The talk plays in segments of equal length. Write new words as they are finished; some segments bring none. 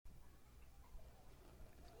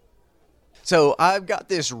So I've got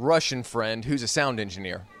this Russian friend who's a sound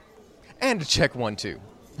engineer. And a check 1, 2.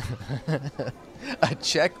 A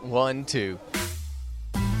check 1, 2.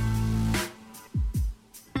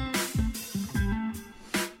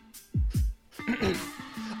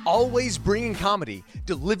 Always bringing comedy,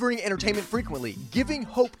 delivering entertainment frequently, giving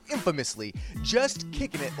hope infamously, just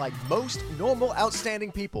kicking it like most normal,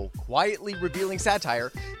 outstanding people, quietly revealing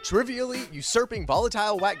satire, trivially usurping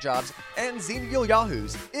volatile whack jobs, and xenial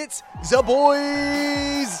yahoos. It's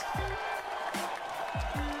Zaboys!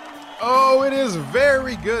 Oh, it is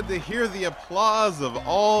very good to hear the applause of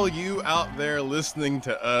all you out there listening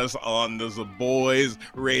to us on the Zaboys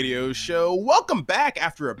radio show. Welcome back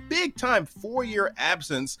after a big-time 4-year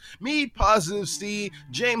absence. Me, Positive C,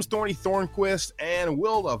 James Thorny Thornquist, and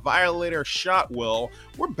Will the Violator Shotwell.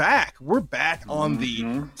 We're back. We're back on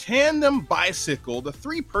the tandem bicycle, the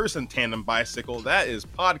 3-person tandem bicycle that is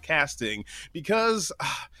podcasting because,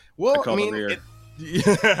 well, I mean...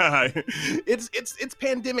 Yeah, it's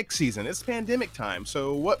pandemic season. It's pandemic time.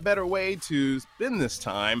 So what better way to spend this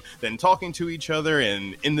time than talking to each other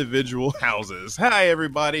in individual houses? Hi,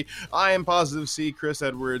 everybody. I am Positive C, Chris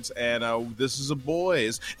Edwards, and this is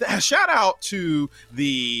Zaboys. Shout out to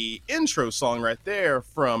the intro song right there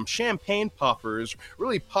from Champagne Poppers.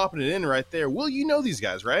 Really popping it in right there. Will, you know these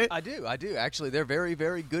guys, right? I do. Actually, they're very,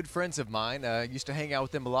 very good friends of mine. Used to hang out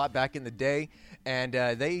with them a lot back in the day. And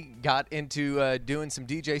they got into doing some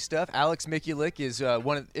DJ stuff. Alex Mikulik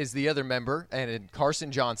is the other member, and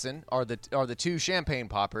Carson Johnson are the two Champagne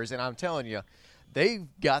Poppers. And I'm telling you, they've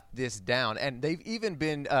got this down. And they've even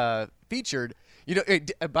been featured. You know,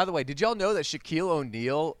 by the way, did y'all know that Shaquille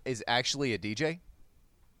O'Neal is actually a DJ?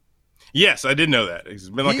 Yes, I did know that. He's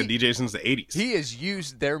been a DJ since the 80s. He has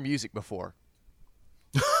used their music before.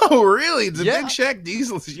 Oh, really? The Big Shaq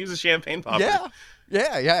Diesel uses Champagne Poppers.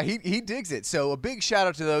 Yeah, he digs it. So a big shout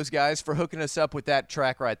out to those guys for hooking us up with that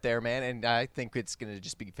track right there, man. And I think it's going to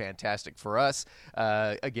just be fantastic for us.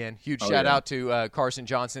 Again, huge shout out to Carson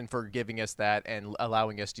Johnson for giving us that and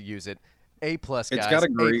allowing us to use it. A+, guys. It's got a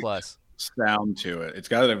great A+. sound to it. It's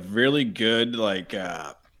got a really good,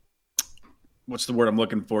 what's the word I'm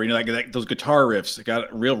looking for? You know, like those guitar riffs. It got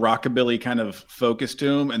a real rockabilly kind of focus to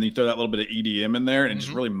them, and you throw that little bit of EDM in there, and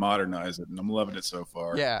just really modernize it. And I'm loving it so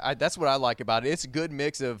far. Yeah, that's what I like about it. It's a good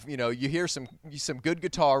mix of, you know, you hear some good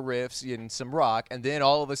guitar riffs and some rock, and then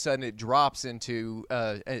all of a sudden it drops into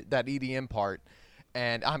that EDM part,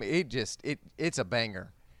 and I mean it's a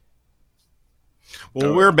banger.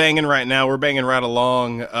 Well, we're banging right now. We're banging right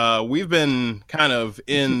along. We've been kind of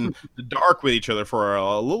in the dark with each other for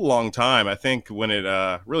a little long time. I think when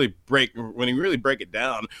you really break it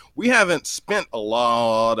down, we haven't spent a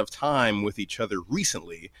lot of time with each other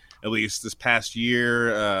recently. At least this past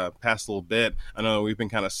year, past little bit. I know we've been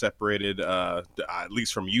kind of separated, at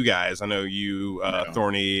least from you guys. I know you,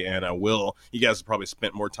 Thorny, and Will. You guys have probably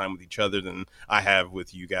spent more time with each other than I have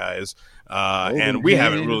with you guys, and we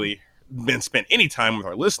haven't really been spent any time with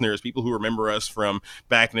our listeners, people who remember us from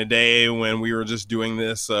back in the day when we were just doing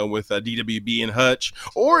this with DWB and Hutch,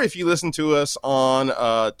 or if you listen to us on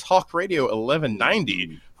Talk Radio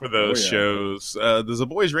 1190 for those shows. The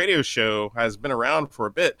Zaboys radio show has been around for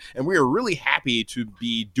a bit, and we are really happy to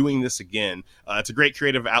be doing this again. It's a great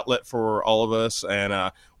creative outlet for all of us,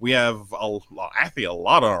 and we have a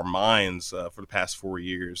lot on our minds for the past 4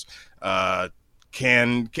 years.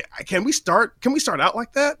 Can we start out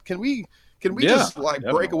like that? Can we just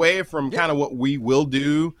break away from kind of what we will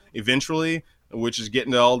do eventually, which is get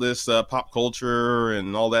into all this pop culture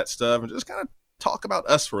and all that stuff, and just kind of talk about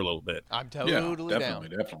us for a little bit? I'm totally down.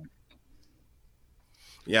 Definitely.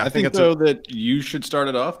 Yeah, I think though that you should start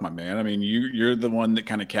it off, my man. I mean, you're the one that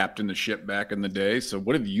kind of captained the ship back in the day. So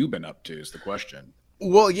what have you been up to is the question.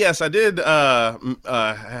 Well, yes, I did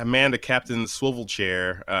man a captain's swivel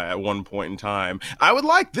chair at one point in time. I would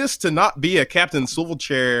like this to not be a captain's swivel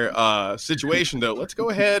chair situation, though. Let's go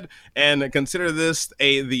ahead and consider this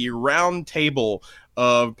the round table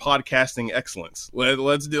of podcasting excellence.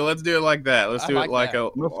 Let's do it like that. Let's do it like a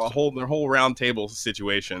whole round table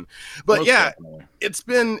situation. But definitely. it's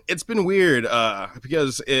been weird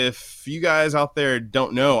because if you guys out there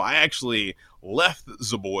don't know, I actually left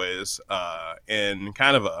Zaboys in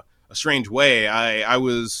kind of a strange way. I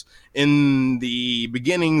was in the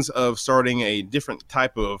beginnings of starting a different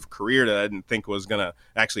type of career that I didn't think was going to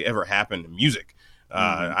actually ever happen in music.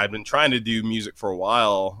 I've been trying to do music for a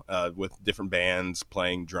while with different bands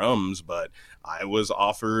playing drums, but I was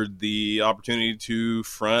offered the opportunity to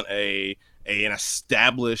front an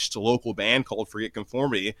established local band called Forget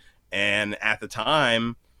Conformity. And at the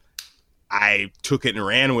time, I took it and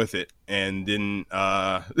ran with it, and didn't.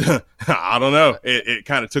 I don't know. It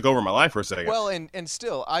kind of took over my life for a second. Well, and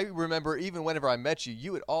still, I remember even whenever I met you,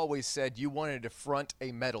 you had always said you wanted to front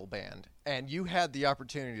a metal band, and you had the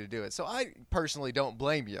opportunity to do it. So I personally don't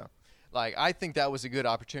blame you. Like, I think that was a good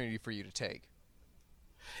opportunity for you to take.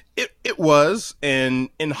 It was, and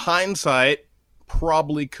in hindsight,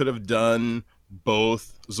 probably could have done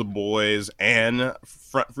both Zaboys and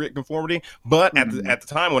Front Conformity. But at the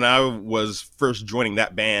time when I was first joining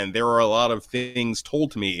that band, there were a lot of things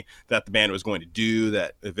told to me that the band was going to do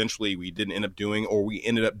that eventually we didn't end up doing, or we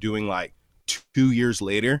ended up doing like 2 years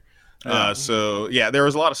later. So yeah, there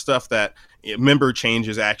was a lot of stuff that member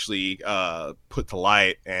changes actually put to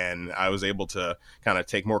light, and I was able to kind of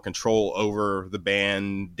take more control over the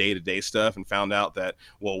band day-to-day stuff, and found out that,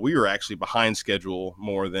 well, we were actually behind schedule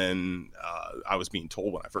more than I was being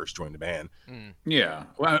told when I first joined the band. Yeah,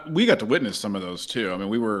 well, we got to witness some of those too. I mean,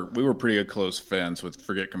 we were pretty good close friends with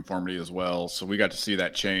Forget Conformity as well, so we got to see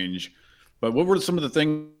that change. But what were some of the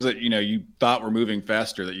things that you thought were moving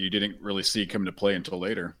faster that you didn't really see come to play until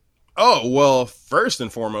later? Oh, well, first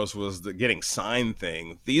and foremost was the getting signed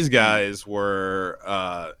thing. These guys were,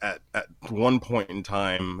 at one point in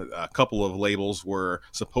time, a couple of labels were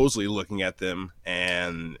supposedly looking at them,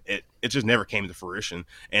 and it just never came to fruition.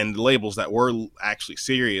 And the labels that were actually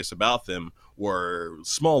serious about them were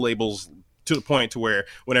small labels, to the point to where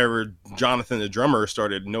whenever Jonathan, the drummer,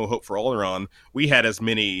 started No Hope for Alderon, we had as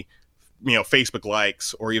many Facebook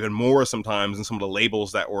likes, or even more sometimes, in some of the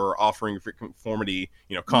labels that were offering conformity,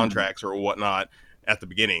 contracts or whatnot at the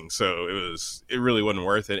beginning. So it really wasn't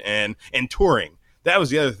worth it. And touring, that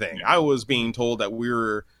was the other thing. I was being told that we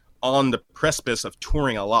were on the precipice of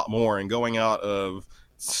touring a lot more and going out of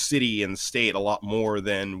city and state a lot more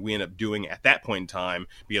than we ended up doing at that point in time,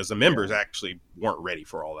 because the members actually weren't ready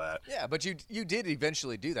for all that. Yeah, but you did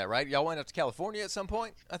eventually do that, right? Y'all went up to California at some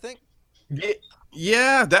point, I think.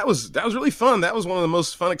 Yeah, that was really fun. That was one of the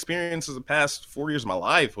most fun experiences the past 4 years of my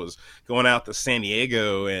life, was going out to San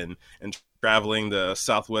Diego and traveling the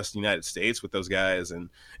Southwest United States with those guys, and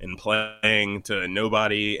playing to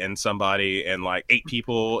nobody and somebody and like 8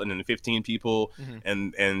 people and then 15 people,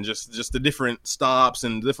 and just the different stops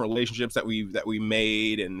and different relationships that we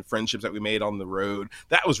made and friendships that we made on the road.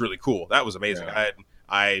 That was really cool. That was amazing. Yeah.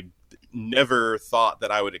 I never thought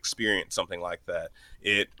that I would experience something like that.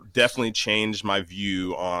 It definitely changed my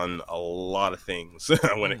view on a lot of things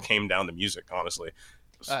when it came down to music, honestly.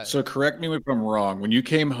 So correct me if I'm wrong. When you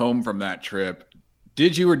came home from that trip,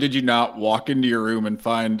 did you or did you not walk into your room and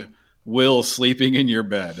find Will sleeping in your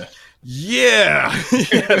bed? Yeah.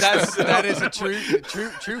 That is a true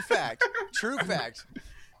fact. True fact.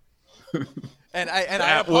 And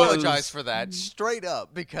I apologize for that, straight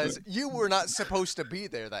up, because you were not supposed to be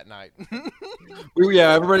there that night.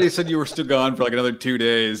 Yeah, everybody said you were still gone for like another 2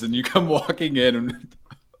 days, and you come walking in, and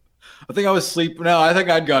I think I was sleeping. No, I think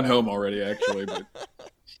I'd gone home already, actually. But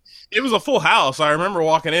it was a full house. I remember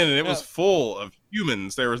walking in, and it was full of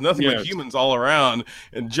humans. There was nothing but humans all around,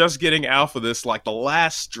 and just getting out of this, like the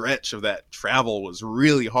last stretch of that travel was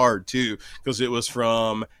really hard too, because it was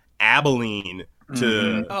from Abilene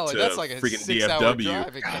to that's like a freaking 6-hour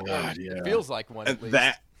DFW. drive. It feels like one. At least.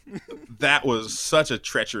 That was such a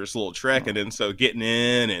treacherous little trek, and then so getting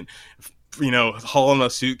in and hauling a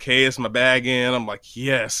suitcase, my bag in, I'm like,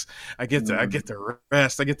 yes, I get to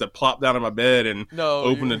rest. I get to plop down in my bed and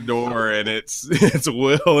open the door, and it's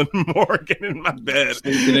Will and Morgan in my bed,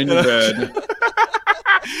 sleeping in your bed.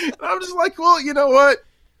 And I'm just like, well, you know what?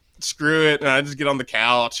 Screw it. And I just get on the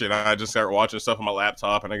couch and I just start watching stuff on my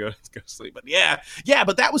laptop and I go to sleep. But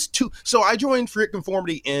but that was so I joined Forget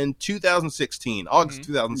Conformity in 2016, August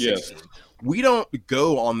 2016. Yes. We don't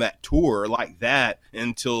go on that tour like that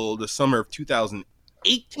until the summer of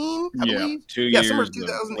 2018, I believe. 2 years summer of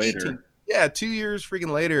 2018. Later. Yeah, 2 years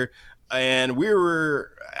freaking later. And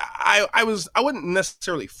I wasn't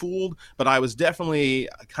necessarily fooled, but I was definitely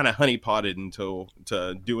kind of honeypotted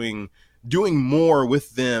to doing more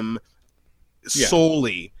with them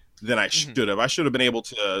solely than I should have. I should have been able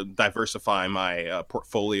to diversify my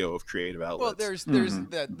portfolio of creative outlets. Well, there's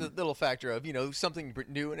the little factor of, something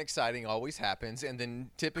new and exciting always happens, and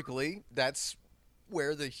then typically that's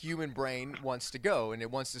where the human brain wants to go, and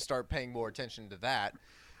it wants to start paying more attention to that.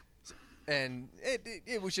 And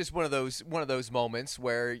it was just one of those moments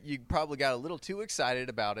where you probably got a little too excited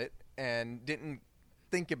about it and didn't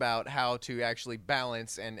think about how to actually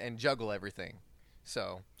balance and juggle everything.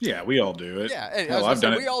 So yeah, we all do it. Yeah, I've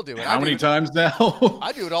done it. We all do it. How many times now?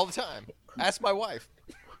 I do it all the time. Ask my wife.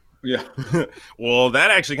 Yeah. Well,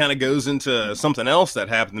 that actually kind of goes into something else that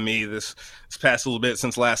happened to me this past little bit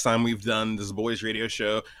since last time we've done this Zaboys radio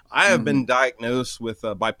show. I have been diagnosed with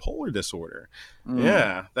bipolar disorder.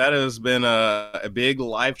 Yeah, that has been a big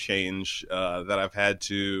life change that I've had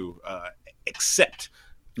to accept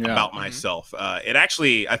about myself. It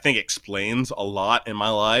actually, I think, explains a lot in my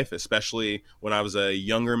life, especially when I was a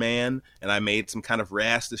younger man and I made some kind of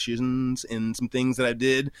rash decisions in some things that I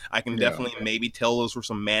did. I can definitely maybe tell those were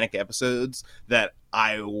some manic episodes that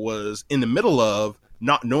I was in the middle of,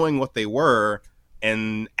 not knowing what they were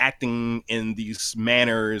and acting in these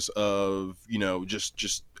manners of,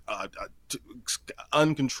 just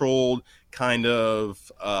uncontrolled kind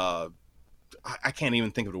of, I can't even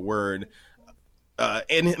think of the word.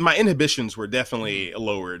 And my inhibitions were definitely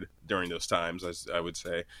lowered during those times, as I would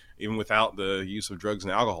say, even without the use of drugs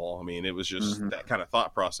and alcohol. I mean, it was just that kind of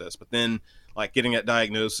thought process. But then, like, getting that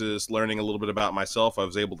diagnosis, learning a little bit about myself, I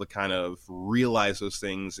was able to kind of realize those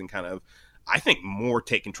things and kind of, I think, more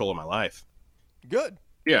take control of my life. Good.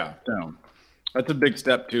 Yeah. No. That's a big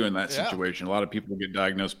step, too, in that situation. A lot of people get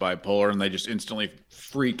diagnosed bipolar and they just instantly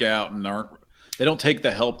freak out and they don't take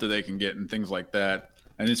the help that they can get and things like that.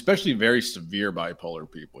 And especially very severe bipolar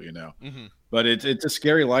people, But it's a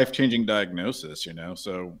scary, life-changing diagnosis,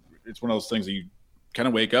 So it's one of those things that you kind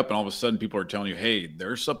of wake up and all of a sudden people are telling you, hey,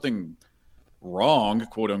 there's something wrong,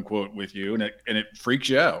 quote unquote, with you, and it freaks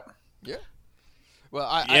you out. Yeah. Well,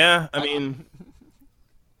 I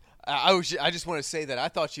just want to say that I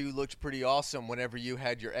thought you looked pretty awesome whenever you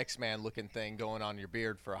had your X-Man looking thing going on your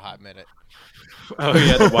beard for a hot minute. Oh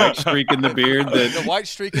yeah, the white streak in the beard that the white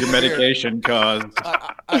streak in your the medication beard. caused.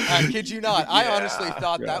 I kid you not. I honestly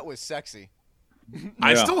thought that was sexy.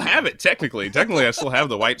 I still have it technically. I still have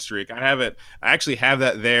the white streak. I have it. I actually have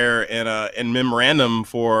that there in memorandum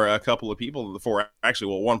for a couple of people.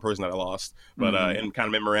 One person that I lost, but in kind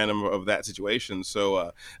of memorandum of that situation.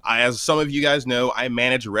 So, as some of you guys know, I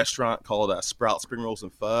manage a restaurant called Sprout Spring Rolls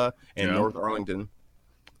and Pho in North Arlington.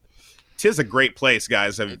 Tis a great place,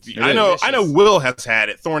 guys. I know Will has had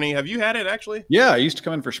it. Thorny, have you had it actually? Yeah, I used to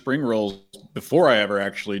come in for spring rolls before I ever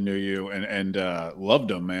actually knew you, and loved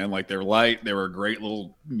them, man. Like, they're light, they were a great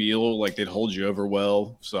little meal. Like, they'd hold you over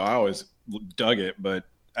well. So I always dug it, but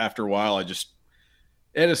after a while, I just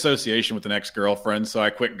had association with an ex-girlfriend, so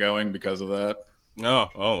I quit going because of that. Oh,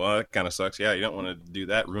 well, that kind of sucks. Yeah, you don't want to do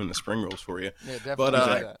that, ruin the spring rolls for you. Yeah,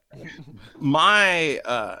 definitely. But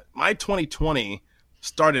my 2020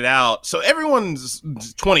 started out, so everyone's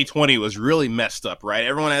 2020 was really messed up, right?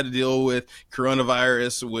 Everyone had to deal with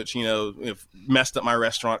coronavirus, which messed up my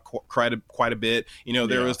restaurant quite a bit.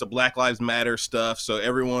 There was the Black Lives Matter stuff, so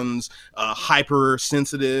everyone's hyper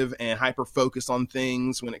sensitive and hyper focused on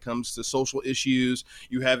things when it comes to social issues.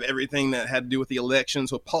 You have everything that had to do with the elections,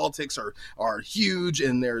 so politics are huge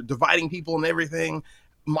and they're dividing people and everything.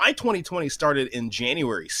 My 2020 started in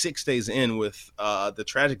January, 6 days in, with the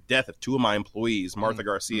tragic death of two of my employees, Martha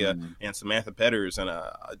Garcia and Samantha Petters, in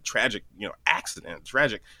a tragic, accident,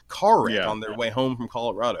 tragic car wreck on their way home from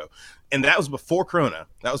Colorado. And that was before Corona.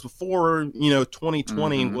 That was before,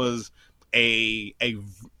 2020 was an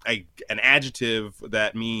adjective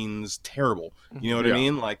that means terrible. You know what I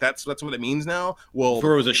mean? Like, that's what it means now. Well,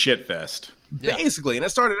 before it was a shit fest. Basically, and it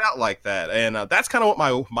started out like that, and that's kind of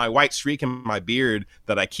what my white streak in my beard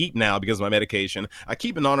that I keep now because of my medication. I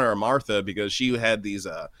keep in honor of Martha because she had these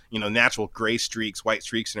natural gray streaks, white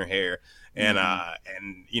streaks in her hair, and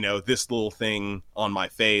this little thing on my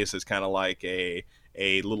face is kind of like a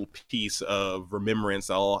little piece of remembrance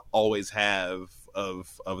I'll always have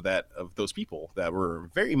of those people that were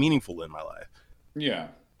very meaningful in my life. Yeah,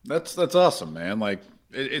 that's awesome, man. Like,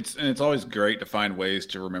 it's always great to find ways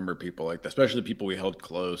to remember people like that, especially people we held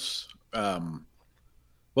close.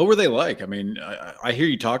 What were they like? I mean, I hear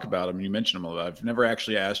you talk about them. You mentioned them a lot. I've never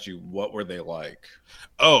actually asked you, what were they like?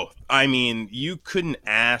 Oh, I mean, you couldn't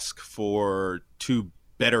ask for two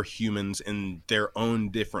better humans in their own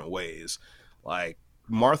different ways. Like,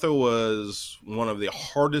 Martha was one of the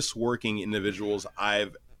hardest working individuals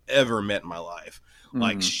I've ever met in my life.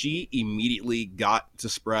 Like, she immediately got to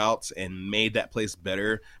Sprouts and made that place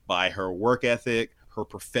better by her work ethic, her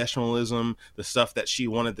professionalism. The stuff that she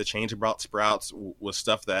wanted to change about Sprouts was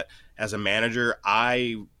stuff that, as a manager,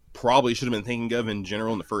 I probably should have been thinking of in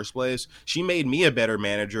general in the first place. She made me a better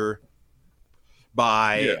manager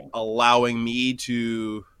by allowing me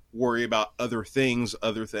to worry about other things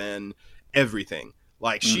other than everything.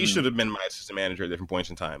 Like, she should have been my assistant manager at different points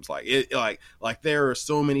in times. Like, there are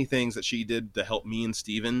so many things that she did to help me and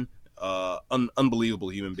Steven. Unbelievable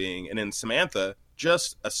human being. And then Samantha,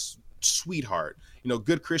 just a sweetheart.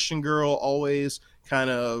 Good Christian girl, always kind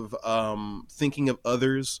of thinking of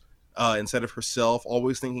others instead of herself,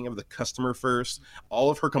 always thinking of the customer first. All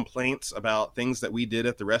of her complaints about things that we did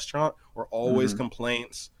at the restaurant were always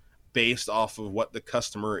complaints based off of what the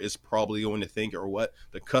customer is probably going to think or what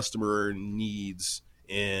the customer needs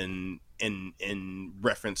in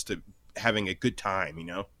reference to having a good time, you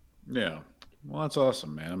know? Yeah. Well, that's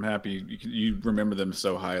awesome, man. I'm happy you remember them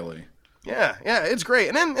so highly. Yeah, it's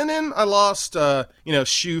great. And then I lost,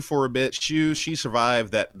 Shu for a bit. She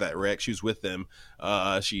survived that wreck. She was with them.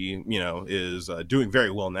 She, is doing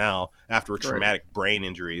very well now after a traumatic brain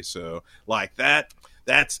injury. So like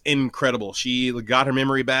that's incredible. She got her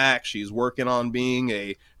memory back. She's working on being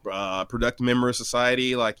a productive member of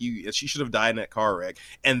society. She should have died in that car wreck.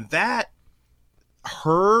 And that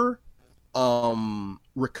her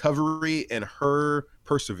recovery and her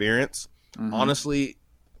perseverance, honestly,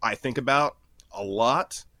 I think about a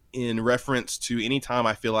lot in reference to any time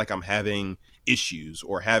I feel like I'm having issues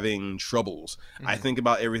or having troubles. I think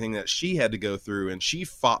about everything that she had to go through, and she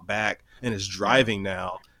fought back and is driving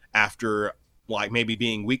now after like maybe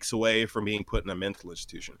being weeks away from being put in a mental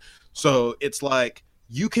institution. So it's like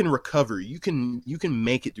you can recover, you can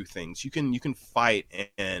make it through things. You can fight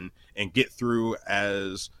and get through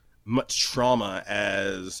as much trauma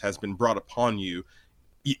as has been brought upon you.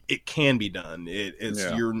 It can be done.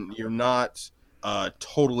 You're not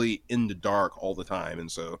totally in the dark all the time,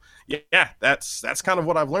 and so that's kind of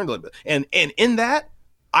what I've learned a little bit. And in that,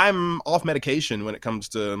 I'm off medication when it comes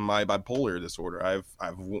to my bipolar disorder.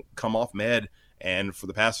 I've come off med, and for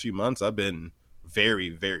the past few months, I've been very,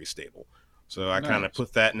 very stable. So I kind of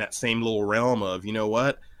put that in that same little realm of, you know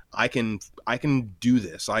what, I can do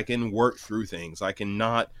this. I can work through things. I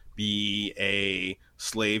cannot be a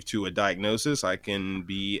slave to a diagnosis. I can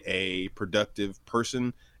be a productive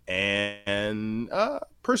person and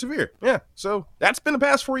persevere. Yeah. So that's been the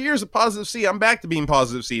past 4 years of Positive C. I'm back to being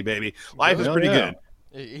Positive C, baby. Life is pretty good.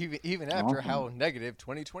 Even after how negative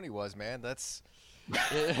 2020 was, man. That's.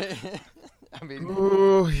 I mean.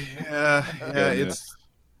 Ooh, yeah. It's.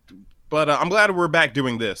 But I'm glad we're back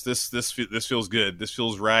doing this. This feels good. This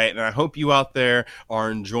feels right. And I hope you out there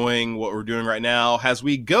are enjoying what we're doing right now as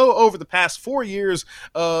we go over the past 4 years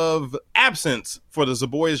of absence for the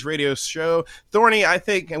Zaboys radio show. Thorny, I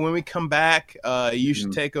think when we come back, you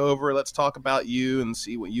should take over. Let's talk about you and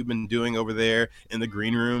see what you've been doing over there in the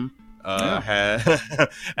green room.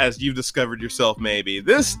 As you've discovered yourself, maybe.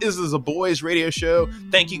 This is the Zaboys radio show.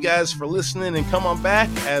 Thank you guys for listening, and come on back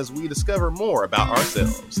as we discover more about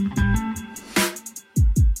ourselves.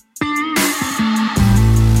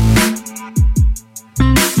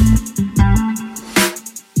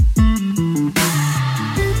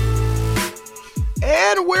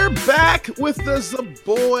 And we're back with the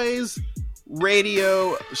Zaboys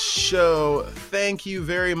radio show. Thank you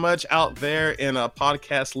very much out there in a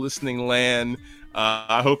podcast listening land.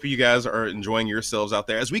 I hope you guys are enjoying yourselves out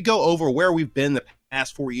there as we go over where we've been the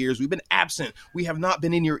past 4 years. We've been absent. We have not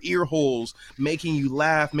been in your ear holes, making you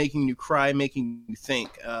laugh, making you cry, making you think.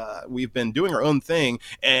 We've been doing our own thing,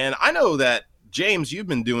 and I know that James, you've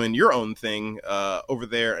been doing your own thing over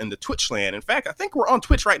there in the Twitch land. In fact, I think we're on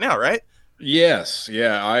Twitch right now, right? Yes.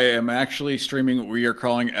 Yeah. I am actually streaming what we are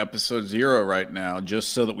calling episode 0 right now,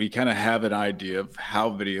 just so that we kind of have an idea of how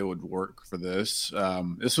video would work for this.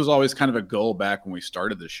 This was always kind of a goal back when we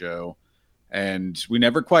started the show, and we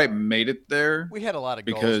never quite made it there. We had a lot of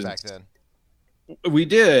goals back then. We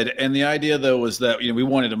did. And the idea, though, was that, we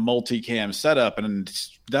wanted a multicam setup, and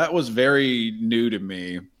that was very new to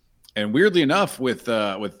me. And weirdly enough, with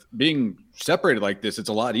being separated like this, it's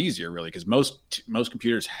a lot easier, really, because most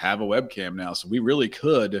computers have a webcam now, so we really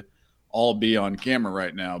could all be on camera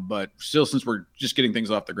right now. But still, since we're just getting things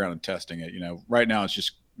off the ground and testing it, right now it's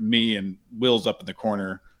just me and Will's up in the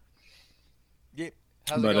corner. Yeah,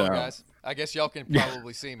 how's it going, guys? I guess y'all can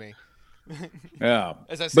probably see me. Yeah,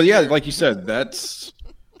 but yeah, like you said, that's.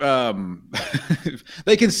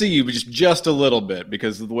 They can see you, but just a little bit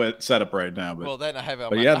because of the way it's set up right now. But, well, then I have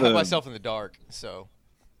myself in the dark, so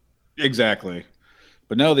exactly.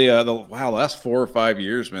 But no, the last 4 or 5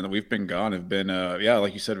 years, man, that we've been gone have been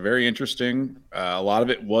like you said, very interesting. A lot of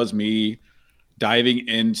it was me diving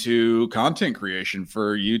into content creation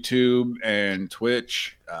for YouTube and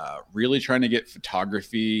Twitch, really trying to get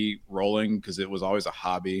photography rolling because it was always a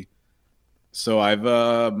hobby. So I've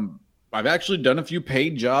actually done a few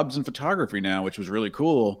paid jobs in photography now, which was really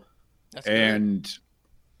cool. That's and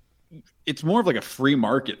great. It's more of like a free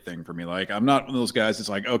market thing for me. Like, I'm not one of those guys that's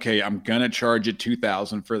like, okay, I'm going to charge you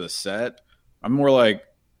 $2,000 for the set. I'm more like,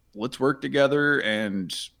 let's work together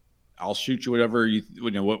and I'll shoot you whatever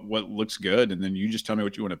what looks good. And then you just tell me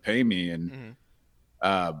what you want to pay me. And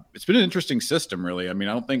It's been an interesting system, really. I mean,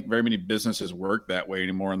 I don't think very many businesses work that way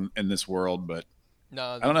anymore in this world, but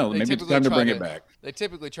No, I don't know. Maybe it's time to bring it back. They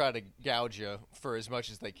typically try to gouge you for as much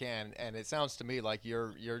as they can, and it sounds to me like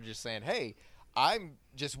you're just saying, "Hey, I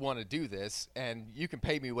just want to do this, and you can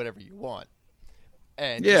pay me whatever you want,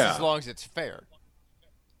 and just as long as it's fair."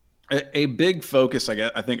 A big focus,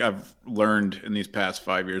 I think I've learned in these past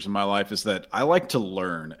 5 years of my life is that I like to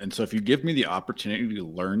learn, and so if you give me the opportunity to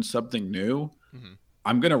learn something new,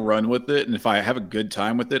 I'm going to run with it, and if I have a good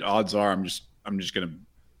time with it, odds are I'm just going to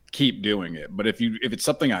keep doing it. But if it's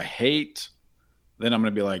something I hate, then I'm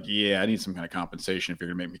going to be like, yeah, I need some kind of compensation if you're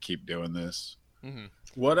going to make me keep doing this.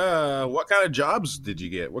 What kind of jobs did you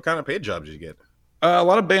get? What kind of paid jobs did you get? A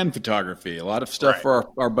lot of band photography, a lot of stuff for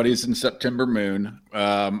our buddies in September Moon.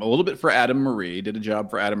 A little bit for Adam Marie. Did a job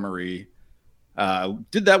for Adam Marie.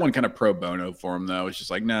 Did that one kind of pro bono for him, though. It's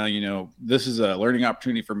just like, no, this is a learning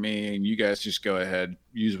opportunity for me, and you guys just go ahead,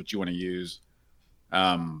 use what you want to use.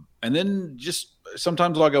 And then just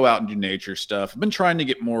sometimes I'll go out and do nature stuff. I've been trying to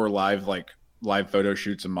get more live photo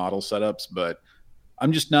shoots and model setups, but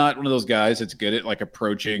I'm just not one of those guys that's good at like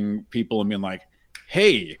approaching people and being like,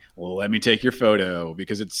 hey, well, let me take your photo,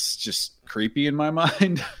 because it's just creepy in my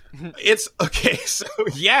mind. It's okay. So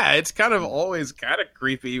yeah, it's kind of always kind of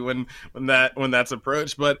creepy when that's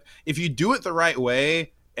approached. But if you do it the right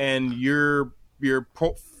way and your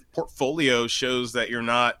portfolio shows that you're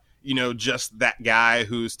not, just that guy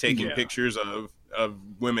who's taking pictures of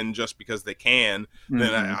women just because they can,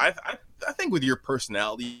 then I think with your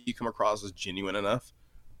personality, you come across as genuine enough.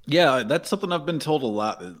 Yeah, that's something I've been told a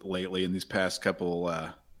lot lately in these past couple,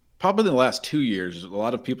 probably the last 2 years. A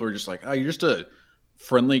lot of people are just like, oh, you're just a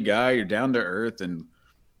friendly guy. You're down to earth. And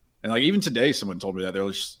like, even today, someone told me that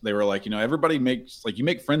they were like, everybody you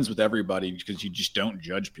make friends with everybody because you just don't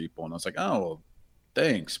judge people. And I was like, oh, well,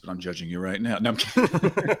 thanks, but I'm judging you right now. No, I'm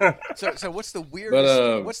kidding. So what's the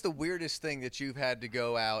weirdest, what's the weirdest thing that you've had to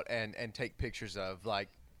go out and take pictures of? Like,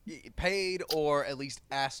 paid or at least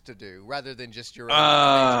asked to do, rather than just your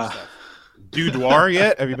own stuff. Boudoir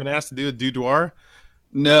yet? Have you been asked to do a boudoir?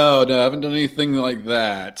 No, I haven't done anything like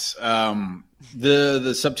that.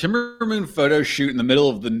 The September Moon photo shoot in the middle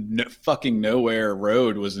of the fucking nowhere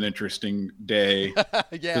road was an interesting day.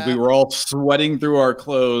 Because we were all sweating through our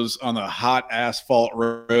clothes on the hot asphalt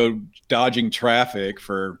road, dodging traffic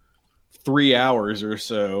for 3 hours or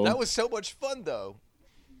so. That was so much fun, though.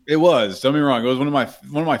 It was. Don't get me wrong. It was one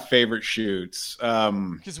of my favorite shoots.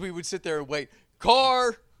 Because we would sit there and wait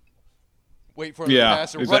for him to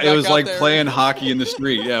pass. It was like playing hockey in the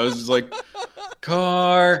street. Yeah, it was just like,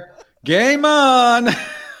 car, game on.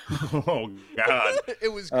 Oh God!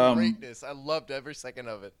 It was greatness. I loved every second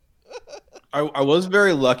of it. I was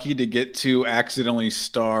very lucky to get to accidentally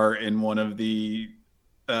star in one of the,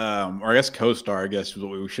 or I guess co-star, I guess is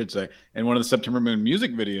what we should say, in one of the September Moon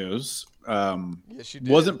music videos. Yes, you did.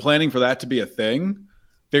 Wasn't planning for that to be a thing.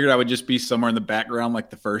 Figured I would just be somewhere in the background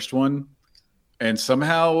like the first one, and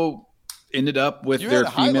somehow ended up with their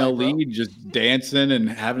female lead just dancing and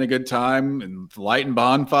having a good time and lighting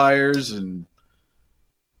bonfires, and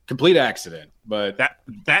complete accident. But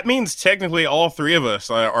that means technically all three of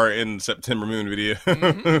us are in September Moon video.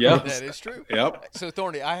 Yep, that is true. Yep. So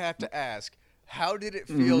Thorny, I have to ask, how did it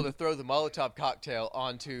feel to throw the Molotov cocktail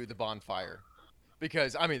onto the bonfire?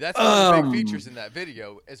 Because, I mean, that's one of the big features in that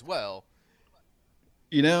video as well.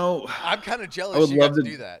 I'm kind of jealous you got to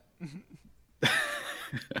do that.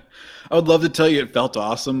 I would love to tell you it felt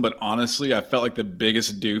awesome, but honestly, I felt like the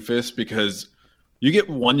biggest doofus because you get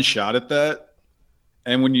one shot at that,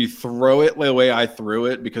 and when you throw it the way I threw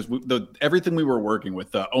it, because everything we were working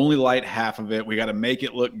with, the only light half of it, we got to make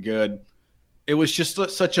it look good. It was just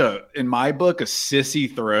such a, in my book, a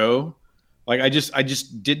sissy throw. Like I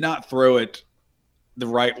just did not throw it the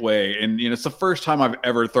right way. And, it's the first time I've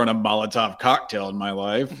ever thrown a Molotov cocktail in my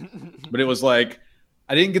life, but it was like,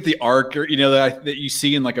 I didn't get the arc or, that you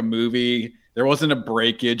see in like a movie. There wasn't a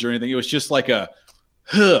breakage or anything. It was just like a,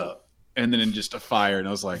 huh, and then just a fire. And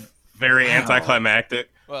I was like, very anticlimactic.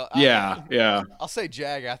 Well, yeah. I'll say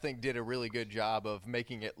Jag, I think, did a really good job of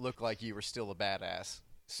making it look like you were still a badass.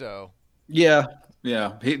 So yeah.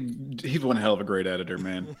 He's one hell of a great editor,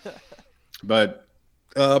 man. But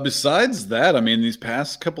besides that, I mean, these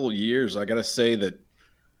past couple of years, I got to say that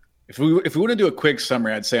if we want to do a quick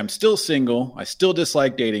summary, I'd say I'm still single. I still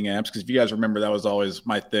dislike dating apps because if you guys remember, that was always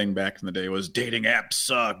my thing back in the day was dating apps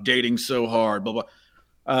suck, dating so hard, blah,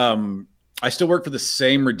 blah. I still work for the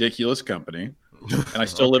same ridiculous company, and I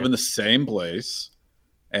still live in the same place.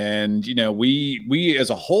 And, we as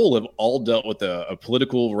a whole have all dealt with a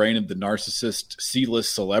political reign of the narcissist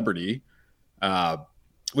C-list celebrity.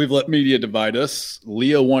 We've let media divide us.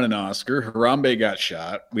 Leo won an Oscar. Harambe got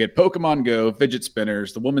shot. We had Pokemon Go, fidget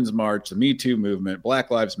spinners, the Women's March, the Me Too movement, Black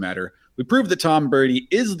Lives Matter. We proved that Tom Brady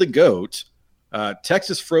is the GOAT.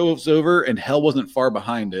 Texas froze over and hell wasn't far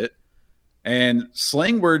behind it. And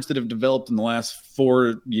slang words that have developed in the last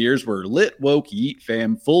 4 years were lit, woke, yeet,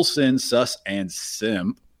 fam, full sin, sus, and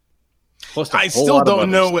simp. Plus I still don't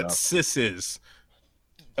know what sis is.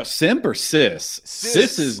 A simp or sis?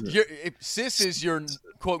 Sis is your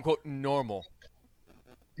quote unquote normal.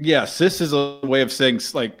 Yeah, sis is a way of saying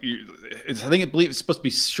like I believe it's supposed to be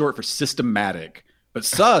short for systematic. But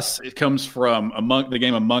sus, it comes from the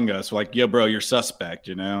game Among Us. Like, yo, bro, you're suspect.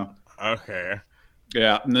 You know? Okay.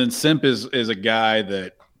 Yeah, and then simp is a guy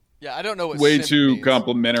that. Yeah, I don't know what way simp too means.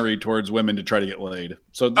 Complimentary towards women to try to get laid.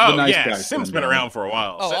 So the Oh nice yeah, guys simp's been around for a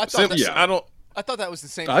while. Oh, I Simp, thought I thought that was the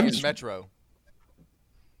same thing as Metro.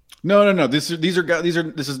 No. This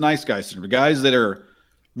is nice guys. Guys that are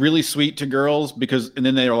really sweet to girls and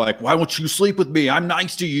then they are like, why won't you sleep with me? I'm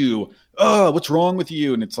nice to you. Oh, what's wrong with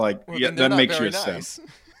you? And it's like, well, yeah, that makes you a nice. simp.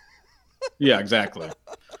 Yeah, exactly.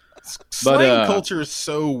 Slang culture is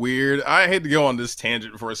so weird. I hate to go on this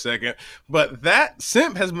tangent for a second, but that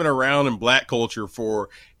simp has been around in black culture for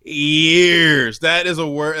years. That is a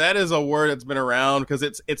word that's been around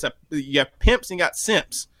because you have pimps and you got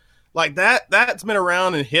simps. Like that's been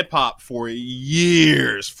around in hip hop for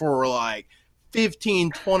years, for like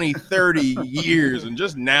 15, 20, 30 years. And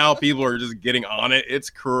just now people are just getting on it.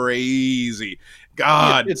 It's crazy.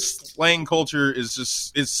 God, slang culture is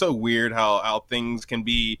so weird how things can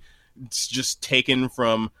be just taken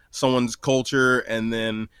from someone's culture and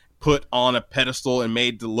then put on a pedestal and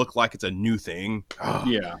made to look like it's a new thing. Oh.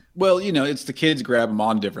 Yeah. Well, it's the kids grab them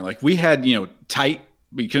on different. Like we had, tight,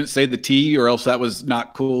 but you couldn't say the T or else that was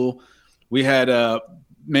not cool. We had,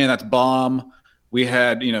 man, that's bomb. We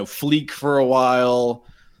had, fleek for a while.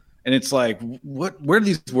 And it's like, where are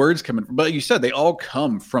these words coming from? But you said they all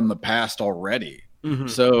come from the past already. Mm-hmm.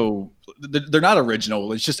 So they're not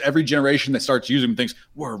original. It's just every generation that starts using them thinks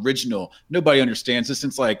we're original. Nobody understands this.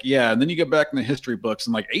 And it's like, yeah. And then you get back in the history books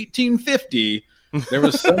and like 1850, there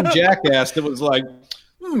was some jackass that was like,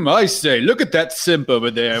 I say, look at that simp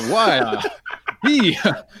over there. Why?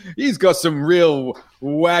 He's got some real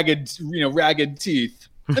ragged teeth.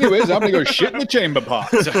 Anyways, I'm gonna go shit in the chamber pot.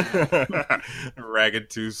 Ragged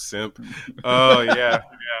Tooth Simp. Oh yeah.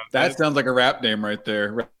 That sounds like a rap name right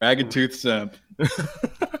there. Ragged Tooth Simp.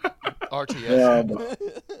 RTS.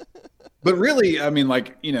 But really, I mean,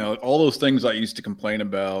 like, all those things I used to complain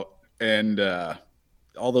about and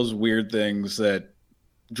all those weird things that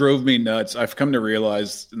drove me nuts, I've come to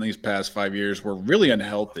realize in these past 5 years were really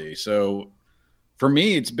unhealthy. So for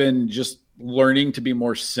me, it's been just learning to be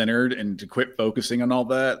more centered and to quit focusing on all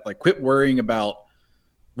that, like quit worrying about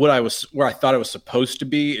where I thought I was supposed to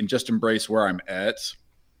be and just embrace where I'm at.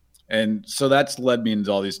 And so that's led me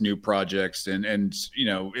into all these new projects and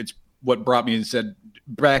it's what brought me and said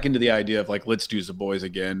back into the idea of like, let's do Zaboys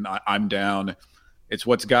again. I'm down. It's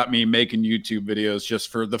what's got me making YouTube videos just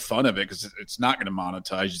for the fun of it. Cause it's not going to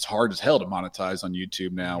monetize. It's hard as hell to monetize on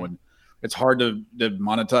YouTube now. And it's hard to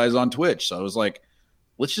monetize on Twitch. So I was like,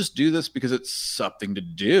 let's just do this because it's something to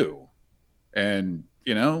do. And,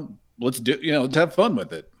 let's have fun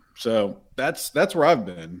with it. So that's where I've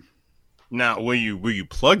been. Now, will you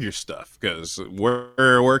plug your stuff? Because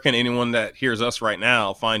where can anyone that hears us right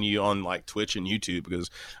now find you on like Twitch and YouTube?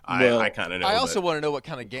 Because I kind of know. I also want to know what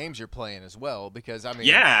kind of games you're playing as well. Because I mean,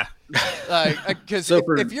 yeah, because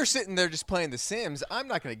if you're sitting there just playing The Sims, I'm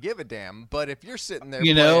not going to give a damn. But if you're sitting there,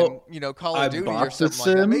 playing, Call of Duty or something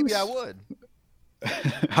like that, maybe I would.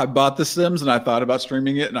 I bought The Sims and I thought about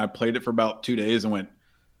streaming it, and I played it for about 2 days and went,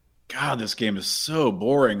 God, this game is so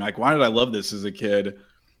boring. Like, why did I love this as a kid?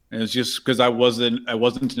 And it's just because I wasn't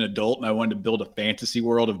an adult and I wanted to build a fantasy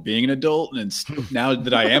world of being an adult. And now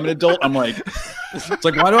that I am an adult, I'm like, it's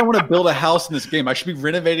like, why do I want to build a house in this game? I should be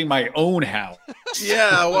renovating my own house.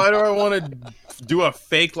 Yeah, why do I want to do a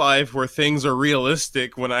fake life where things are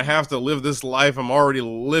realistic when I have to live this life I'm already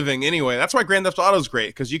living anyway? That's why Grand Theft Auto is great,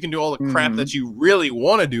 because you can do all the crap that you really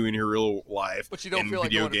want to do in your real life, but you don't feel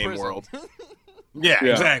video like game world. Yeah,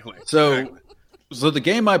 exactly. So the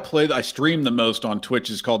game I stream the most on Twitch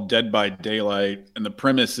is called Dead by Daylight, and the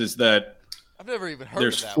premise is that I've never even heard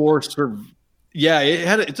there's of that four. It's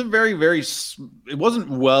a very, very. It wasn't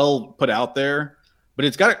well put out there, but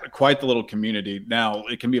it's got quite the little community. Now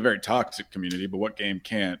it can be a very toxic community, but what game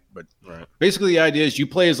can't? But basically, the idea is you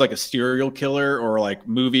play as like a serial killer or like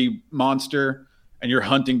movie monster, and you're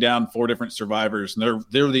hunting down 4 different survivors, and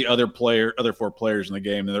they're the other 4 players in the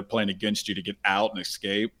game, and they're playing against you to get out and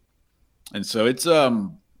escape. And so it's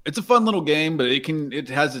it's a fun little game, but it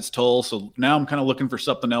has its toll. So now I'm kind of looking for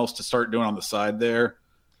something else to start doing on the side there.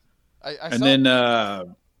 Oh,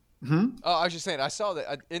 I was just saying, I saw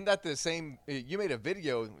that. Isn't that the same? You made a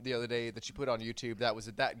video the other day that you put on YouTube that was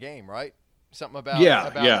at that game, right? Something about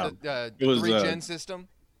the it was 3-gen system.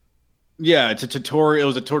 Yeah, it's a tutorial. It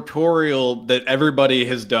was a tutorial that everybody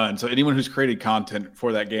has done. So anyone who's created content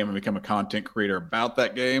for that game and become a content creator about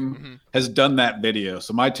that game has done that video.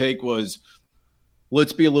 So my take was,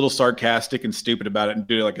 let's be a little sarcastic and stupid about it and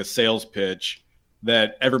do like a sales pitch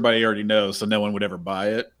that everybody already knows, so no one would ever buy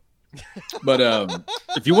it. But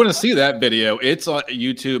if you want to see that video, it's on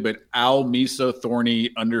YouTube at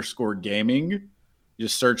 @almisothorny_gaming.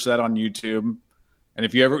 Just search that on YouTube. And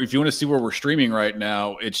if you want to see where we're streaming right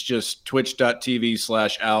now, it's just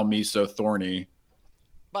twitch.tv/almisothorny.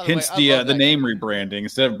 Hence the name rebranding.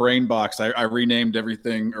 Instead of Brainbox, I renamed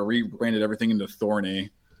everything or rebranded everything into Thorny.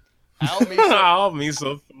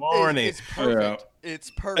 Almisothorny. It's perfect. Yeah. It's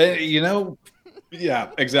perfect. Yeah,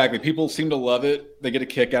 exactly. People seem to love it. They get a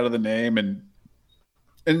kick out of the name, and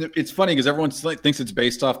it's funny because everyone thinks it's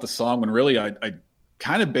based off the song when really I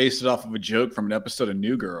kind of based it off of a joke from an episode of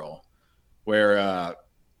New Girl where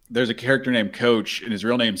there's a character named Coach and his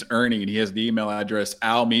real name's Ernie, and he has the email address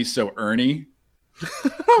almisoernie.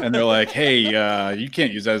 And they're like, hey, you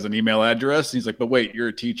can't use that as an email address. And he's like, but wait, you're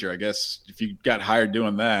a teacher. I guess if you got hired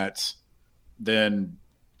doing that, then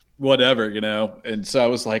whatever, And so I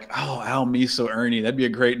was like, oh, almisoernie, that'd be a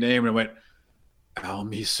great name. And I went,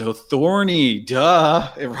 almisothorny,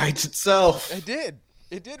 duh. It writes itself. It did.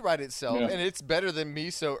 It did write itself, and it's better than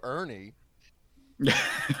misoernie.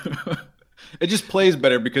 It just plays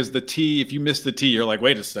better because the T, if you miss the T, you're like,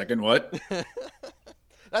 wait a second, what?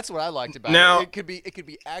 That's what I liked about it. It could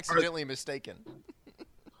be accidentally mistaken.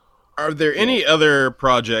 Are there any other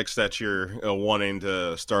projects that you're wanting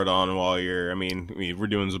to start on while you're? I mean, we're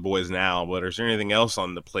doing Zaboys now, but is there anything else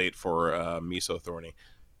on the plate for Misothorny?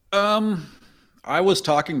 I was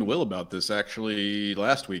talking to Will about this actually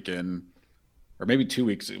last weekend, or maybe 2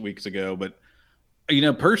 weeks ago. But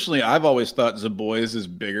personally, I've always thought Zaboys is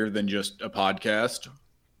bigger than just a podcast,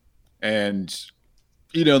 and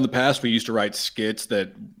in the past we used to write skits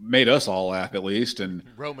that made us all laugh at least, and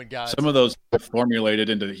Roman guys. Some of those formulated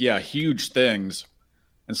into huge things.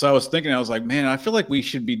 And so I was thinking, I was like, man, I feel like we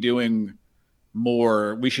should be doing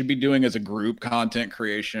more. We should be doing as a group content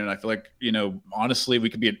creation. I feel like honestly, we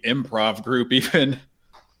could be an improv group even,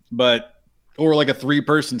 or like a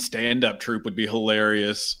 3-person stand-up troupe would be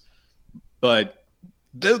hilarious. But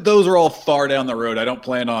those are all far down the road. I don't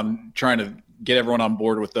plan on trying to get everyone on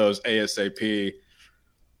board with those ASAP.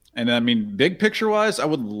 And I mean, big picture wise, I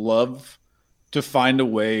would love to find a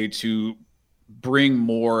way to bring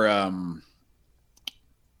more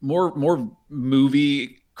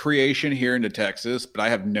movie creation here into Texas, but I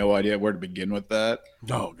have no idea where to begin with that.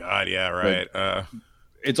 Oh God, yeah, right.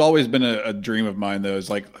 It's always been a dream of mine, though. It's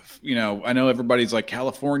like, I know everybody's like,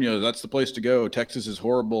 California, that's the place to go. Texas is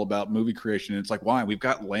horrible about movie creation. And it's like, why? We've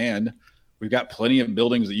got land. We've got plenty of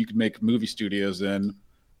buildings that you can make movie studios in.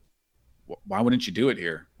 Why wouldn't you do it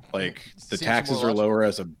here? Like, the taxes are lower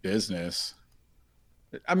as a business.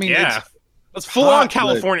 I mean, yeah, it's full on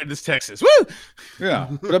California. This Texas, woo! Yeah,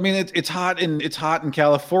 but I mean, it's hot in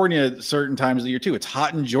California at certain times of the year too. It's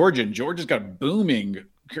hot in Georgia, and Georgia's got a booming,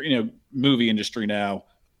 movie industry now.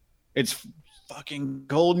 It's fucking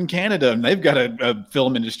cold in Canada, and they've got a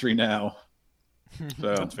film industry now.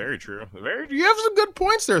 So that's very true. You have some good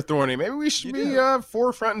points there, Thorny. Maybe we should be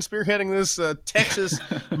forefront and spearheading this Texas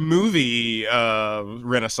movie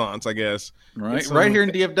renaissance, I guess. Right here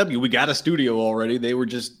in DFW, we got a studio already. They were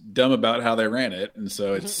just dumb about how they ran it, and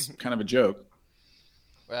so it's kind of a joke.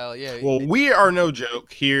 Well, yeah. Well, we are no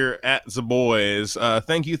joke here at Zaboys.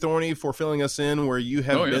 Thank you, Thorny, for filling us in where you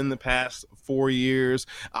have been the past 4 years.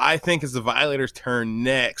 I think as the Violators turn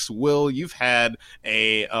next, Will, you've had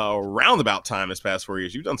a roundabout time this past 4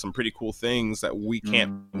 years. You've done some pretty cool things that we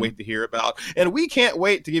can't wait to hear about. And we can't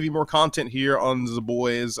wait to give you more content here on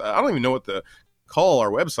Zaboys. I don't even know what to call our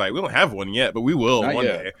website. We don't have one yet, but we will one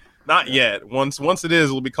day. Not yet. Once it is,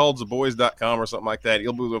 it'll be called Zaboys.com or something like that.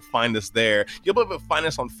 You'll be able to find us there. You'll be able to find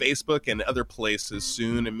us on Facebook and other places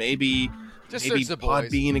soon, and maybe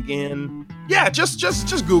Podbean again. Yeah,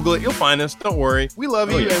 just Google it. You'll find us. Don't worry. We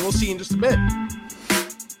love you, and we'll see you in just a bit.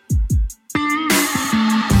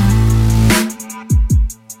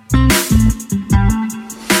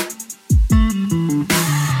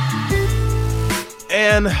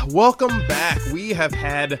 And welcome back. We have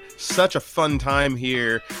had such a fun time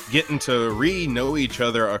here getting to know each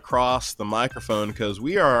other across the microphone because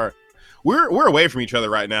we are we're away from each other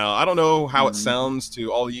right now. I don't know how it sounds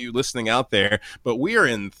to all you listening out there, but we are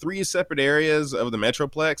in 3 separate areas of the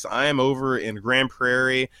Metroplex. I am over in Grand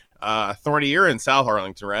Prairie. Thorny, you're in South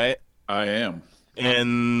Arlington, right? I am.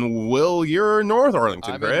 And Will, you're North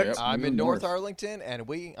Arlington, correct? I'm in North Arlington, and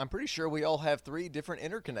I'm pretty sure we all have 3 different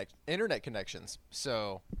internet connections.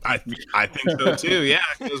 So I think so too. Yeah,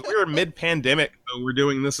 because we were mid-pandemic, so we're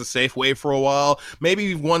doing this a safe way for a while.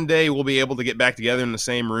 Maybe one day we'll be able to get back together in the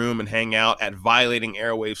same room and hang out at Violating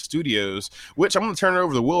Airwave Studios. Which I'm going to turn it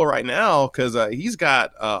over to Will right now because he's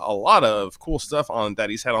got a lot of cool stuff on that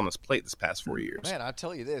he's had on his plate this past 4 years. Man, I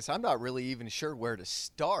tell you this, I'm not really even sure where to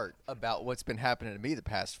start about what's been happening to me the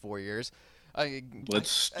past 4 years. Let's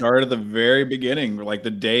start at the very beginning, like the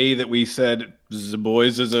day that we said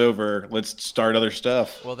Zaboys is over. Let's start other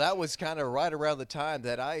stuff. Well, that was kind of right around the time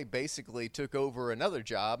that I basically took over another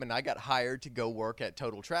job, and I got hired to go work at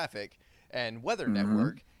Total Traffic and Weather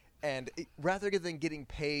Network. And rather than getting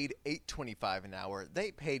paid $8.25 an hour,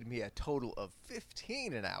 they paid me a total of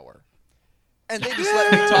 $15 an hour. And they just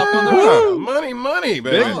let me talk on the road. Money,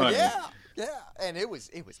 baby. Oh, yeah, and it was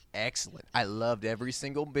excellent. I loved every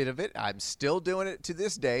single bit of it. I'm still doing it to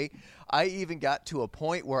this day. I even got to a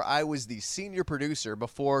point where I was the senior producer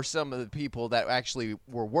before some of the people that actually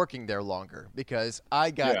were working there longer because I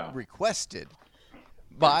got requested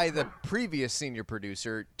by the previous senior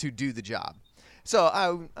producer to do the job. So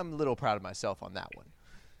I'm a little proud of myself on that one.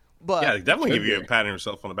 But yeah, definitely give you a pat on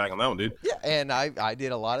yourself on the back on that one, dude. Yeah, and I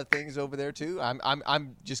did a lot of things over there too.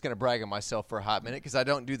 I'm just gonna brag on myself for a hot minute because I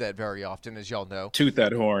don't do that very often, as y'all know. Toot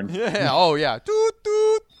that horn. Yeah. Oh yeah. Toot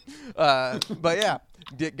toot. But yeah,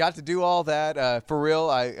 got to do all that. For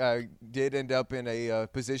real, I did end up in a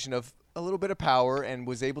position of a little bit of power and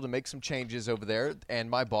was able to make some changes over there. And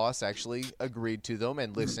my boss actually agreed to them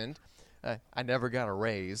and listened. I never got a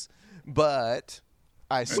raise, but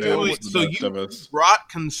I still. So you brought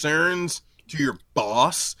concerns to your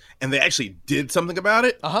boss, and they actually did something about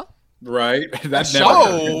it? Right. That's never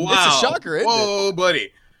wow. It's a shocker, isn't Whoa, it?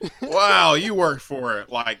 buddy. Wow, you work for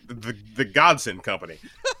like the Godsend company.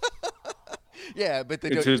 Yeah, but they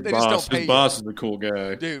it's don't. His They boss. just don't pay His boss you. is a cool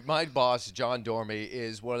guy. Dude, my boss, John Dormy,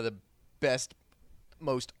 is one of the best,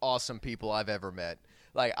 most awesome people I've ever met.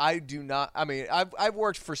 Like, I've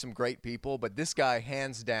worked for some great people, but this guy,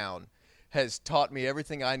 hands down, has taught me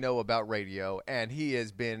everything I know about radio, and he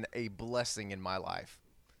has been a blessing in my life.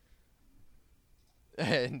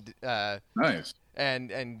 And nice.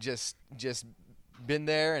 And just been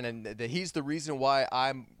there, and he's the reason why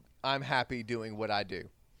I'm happy doing what I do.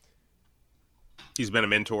 He's been a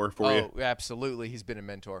mentor for you. Oh, absolutely, he's been a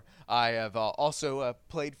mentor. I have also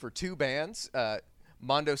played for 2 bands.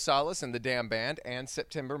 Mondo Solace and the Damn Band, and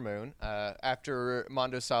September Moon. After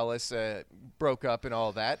Mondo Solace broke up and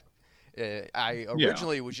all that, I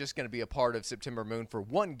originally was just going to be a part of September Moon for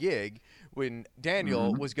 1 gig when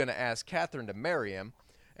Daniel was going to ask Catherine to marry him.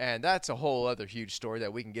 And that's a whole other huge story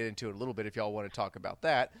that we can get into in a little bit if y'all want to talk about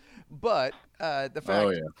that. But the fact,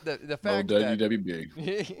 the fact that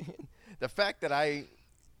WWB. the fact that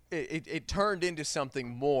it turned into something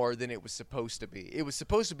more than it was supposed to be. It was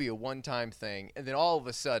supposed to be a one-time thing, and then all of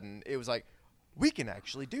a sudden, it was like, we can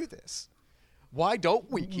actually do this. Why don't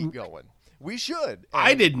we keep going? We should.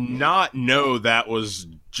 I did not know that was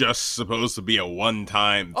just supposed to be a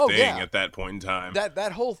one-time thing at that point in time.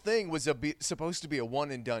 That whole thing was supposed to be a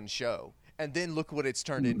one-and-done show. And then look what it's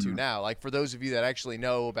turned into now. Like, for those of you that actually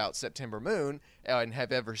know about September Moon and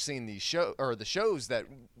have ever seen the shows that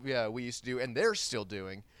we used to do, and they're still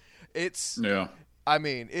doing, I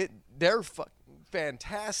mean, they're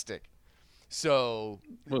fantastic. So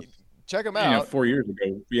check them out. 4 years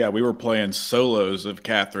ago, we were playing solos of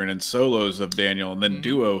Catherine and solos of Daniel, and then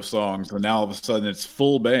duo songs, and now all of a sudden it's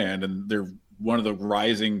full band, and they're one of the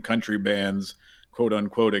rising country bands, quote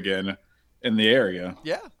unquote, again in the area.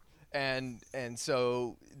 Yeah. And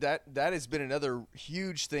so that has been another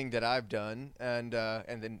huge thing that I've done, and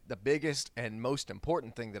then the biggest and most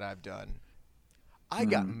important thing that I've done, I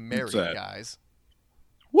got married, guys.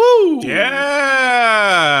 Woo!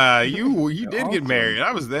 Yeah, you did get married.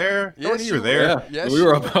 I was there. Yes, you were there. Yeah. Yes, we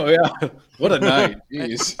were. What a night!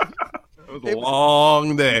 Jeez. It was a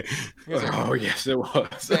long day. Oh, yes, it was.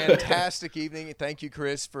 Fantastic evening. Thank you,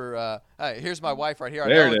 Chris, for here's my wife right here.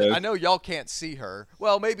 I know y'all can't see her.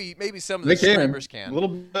 Well, maybe some of the streamers can. A little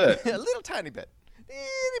bit. A little tiny bit.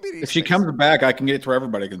 If she comes back, I can get it to where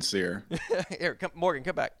everybody can see her. Here, Morgan,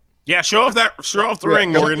 come back. Yeah, show off the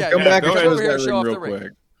ring, Morgan. Come back and over here, show off the ring real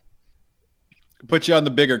quick. Put you on the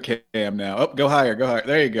bigger cam now. Oh, go higher, go higher.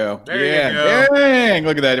 There you go. There you go. Dang,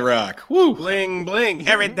 look at that rock. Woo. Bling, bling.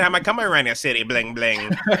 Every time I come around your city, bling, bling.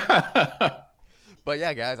 But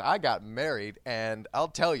yeah, guys, I got married, and I'll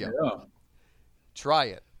tell you, try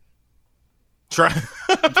it. Try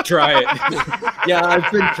it. Yeah, I've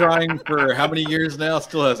been trying for how many years now?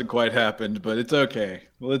 Still hasn't quite happened, but it's okay.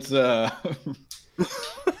 Let's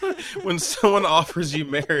When someone offers you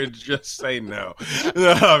marriage, just say no.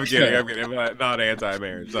 No, I'm kidding. I'm not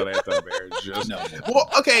anti-marriage. Not anti-marriage. Just No. Well,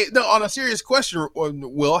 okay. No, on a serious question,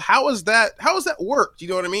 Will, how has that worked? You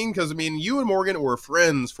know what I mean? Because I mean, you and Morgan were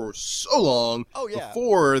friends for so long. Oh, yeah.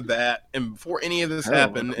 Before that, and before any of this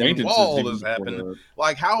happened, and while all this happened,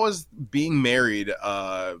 like, how has being married,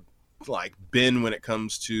 like, been when it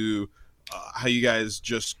comes to how you guys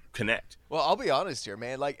just connect? Well, I'll be honest here,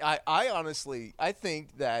 man. Like, I honestly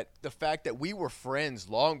think that the fact that we were friends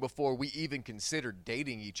long before we even considered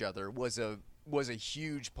dating each other was a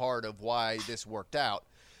huge part of why this worked out.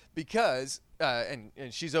 Because, and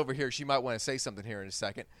she's over here, she might want to say something here in a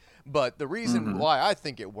second. But the reason why I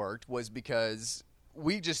think it worked was because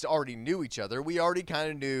we just already knew each other. We already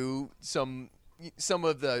kind of knew some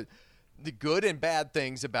of the good and bad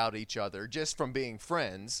things about each other just from being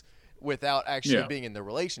friends, without actually being in the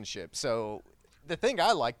relationship. So the thing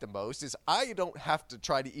I like the most is I don't have to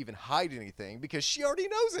try to even hide anything because she already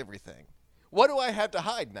knows everything. What do I have to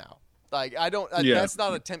hide now? Like, I don't. That's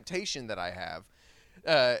not a temptation that I have.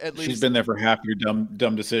 At least she's been there for half your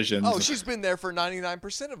dumb decisions. Oh, she's been there for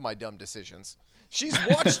 99% of my dumb decisions. She's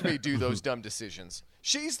watched me do those dumb decisions.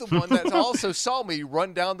 She's the one that also saw me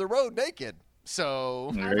run down the road naked. So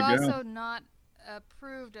There you I've go. also not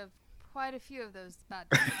approved of quite a few of those bad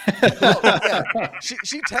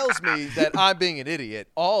She tells me that I'm being an idiot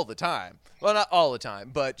all the time. Well, not all the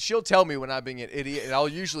time, but she'll tell me when I'm being an idiot, and I'll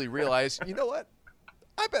usually realize, you know what?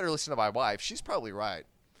 I better listen to my wife. She's probably right.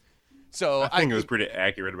 So I think it was pretty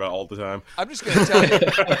accurate about all the time. I'm just going to tell you,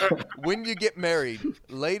 when you get married,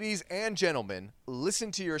 ladies and gentlemen,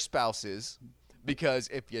 listen to your spouses, because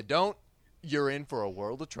if you don't, you're in for a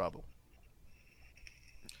world of trouble.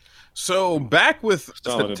 So back with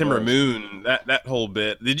Solid September advice. Moon, that whole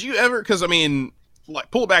bit, did you ever, because I mean, like,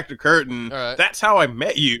 pull back the curtain, All right. that's how I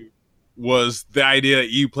met you, was the idea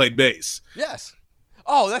that you played bass. Yes.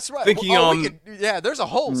 Oh, that's right. Thinking on- there's a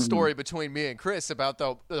whole story between me and Chris about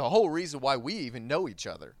the whole reason why we even know each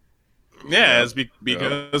other. Yeah, it's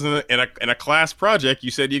because in a class project,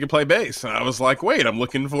 you said you could play bass. And I was like, wait, I'm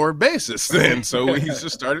looking for a bassist. And so we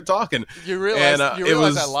just started talking. You realize,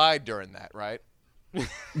 And, I lied during that, right?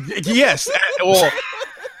 Yes.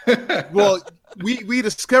 Well, we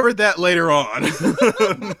discovered that later on.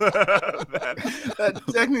 that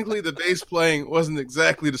technically the bass playing wasn't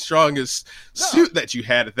exactly the strongest suit that you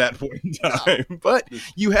had at that point in time, but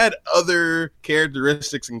you had other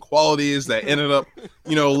characteristics and qualities that ended up,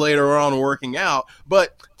 later on working out.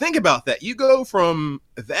 But think about that. You go from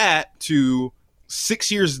that to 6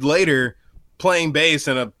 years later playing bass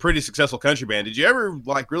in a pretty successful country band. Did you ever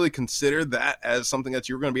really consider that as something that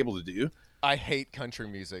you were going to be able to do? I hate country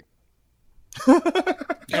music.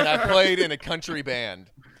 And I played in a country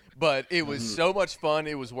band, but it was so much fun.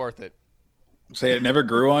 It was worth it. Say it never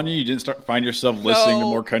grew on you? You didn't find yourself listening to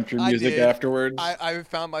more country I music did. afterwards? I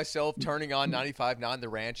found myself turning on 95.9 The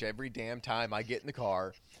Ranch every damn time I get in the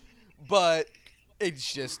car. But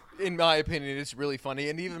it's just, in my opinion, it's really funny.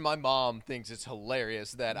 And even my mom thinks it's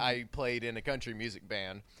hilarious that I played in a country music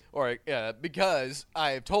band, or because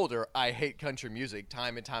I have told her I hate country music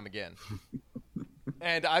time and time again.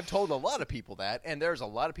 And I've told a lot of people that, and there's a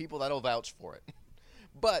lot of people that'll vouch for it.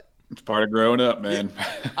 But It's part of growing up, man.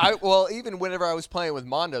 even whenever I was playing with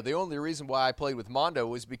Mondo, the only reason why I played with Mondo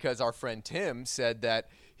was because our friend Tim said that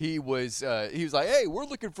he was like, hey, we're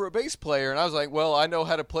looking for a bass player. And I was like, well, I know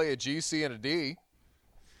how to play a G, C, and a D.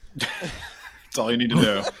 That's all you need to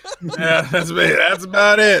know. Yeah, that's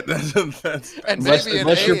about it. That's And unless maybe an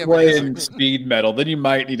unless A you're in playing music. speed metal, then you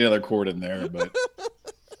might need another chord in there. But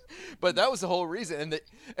But that was the whole reason.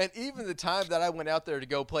 And even the time that I went out there to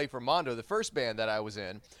go play for Mondo, the first band that I was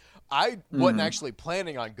in, I wasn't actually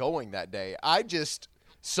planning on going that day.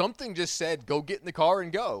 Something just said, go get in the car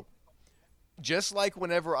and go. Just like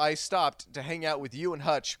whenever I stopped to hang out with you and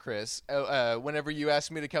Hutch, Chris, whenever you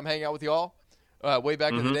asked me to come hang out with y'all, way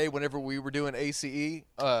back in the day, whenever we were doing ACE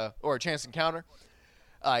or a Chance Encounter,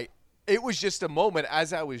 it was just a moment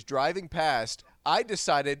as I was driving past, I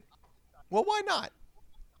decided, well, why not?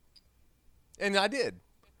 And I did.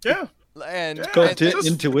 Yeah. And, it's called and,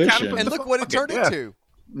 intuition. and look what it turned into.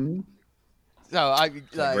 So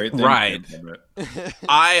Great thing. Right.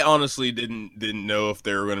 I honestly didn't know if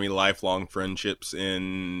there were going to be lifelong friendships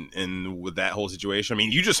in with that whole situation. I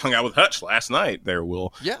mean, you just hung out with Hutch last night there,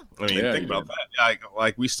 Will. Yeah. I mean, Yeah, think you about that.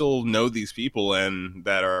 Like we still know these people and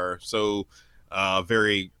that are so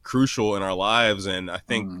very crucial in our lives. And I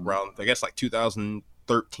think around, I guess, like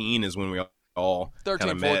 2013 is when we all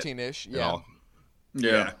 13, met 14-ish, and yeah. all-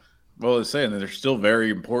 Yeah. Well, it's saying that they're still very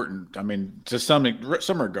important. I mean, to some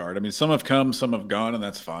regard. I mean, some have come, some have gone, and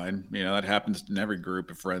that's fine. You know, that happens in every group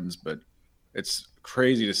of friends. But it's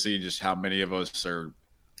crazy to see just how many of us are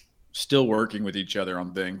still working with each other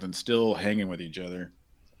on things and still hanging with each other.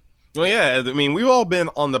 Well, yeah, I mean, we've all been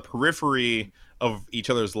on the periphery of each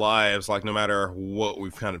other's lives, like no matter what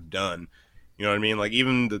we've kind of done. You know what I mean? Like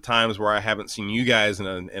even the times where I haven't seen you guys in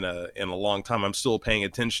a long time, I'm still paying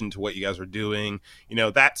attention to what you guys are doing. You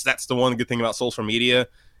know, that's the one good thing about social media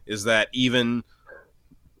is that even,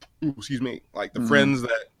 excuse me, like the friends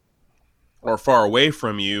that are far away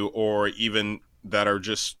from you, or even that are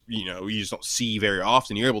just, you know, you just don't see very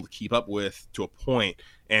often, you're able to keep up with to a point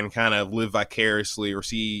and kind of live vicariously or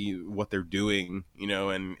see what they're doing, you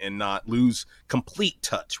know, and not lose complete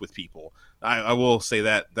touch with people. I will say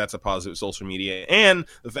that that's a positive social media. And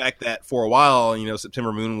the fact that for a while, you know,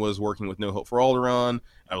 September Moon was working with No Hope for Alderaan.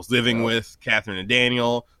 I was living with Catherine and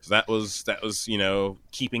Daniel. So that was, you know,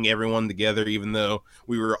 keeping everyone together, even though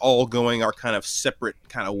we were all going our kind of separate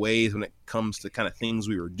kind of ways when it comes to kind of things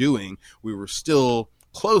we were doing. We were still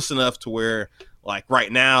close enough to where, like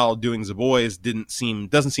right now, doing Zaboys doesn't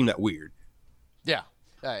seem that weird. Yeah.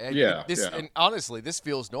 And honestly, this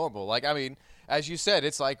feels normal. Like, I mean, as you said,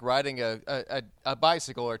 it's like riding a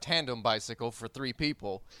bicycle or tandem bicycle for three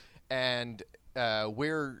people. And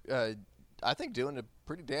we're, I think, doing a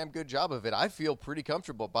pretty damn good job of it. I feel pretty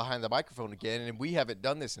comfortable behind the microphone again, and we haven't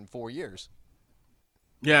done this in 4 years.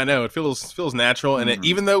 Yeah, no, it feels natural. And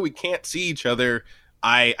even though we can't see each other,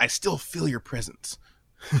 I still feel your presence.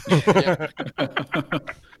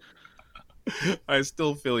 I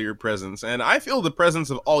still feel your presence, and I feel the presence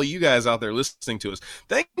of all you guys out there listening to us.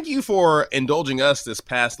 Thank you for indulging us this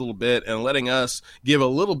past little bit and letting us give a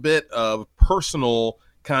little bit of personal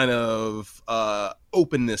kind of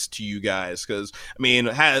openness to you guys, because I mean,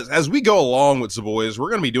 as we go along with the boys, we're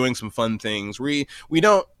going to be doing some fun things. We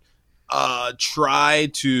don't try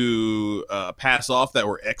to pass off that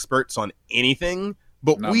we're experts on anything.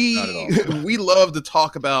 But we love to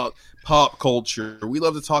talk about pop culture. We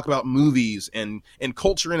love to talk about movies and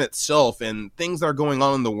culture in itself and things that are going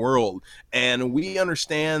on in the world. And we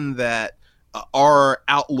understand that our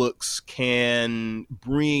outlooks can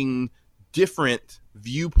bring different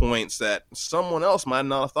viewpoints that someone else might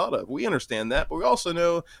not have thought of. We understand that, but we also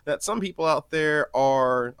know that some people out there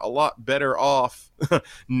are a lot better off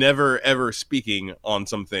never ever speaking on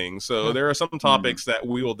some things. So there are some topics that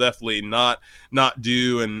we will definitely not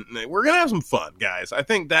do, and we're gonna have some fun, guys. I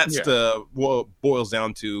think that's what it boils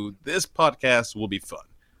down to. This podcast will be fun.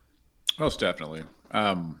 Most definitely.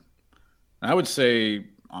 I would say,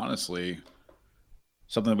 honestly,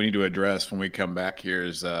 something that we need to address when we come back here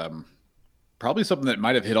is probably something that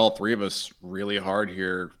might have hit all three of us really hard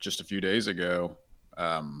here just a few days ago.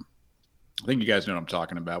 I think you guys know what I'm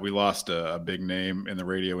talking about. We lost a big name in the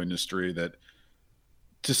radio industry that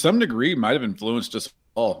to some degree might have influenced us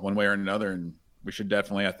all one way or another. And we should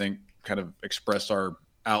definitely, I think, kind of express our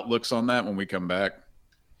outlooks on that when we come back.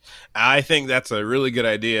 I think that's a really good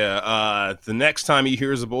idea. The next time you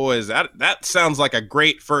hear the boys, that sounds like a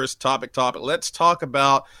great first topic. Let's talk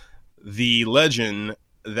about the legend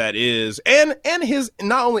that is, and his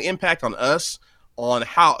not only impact on us, on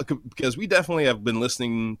how, because we definitely have been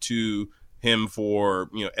listening to him for,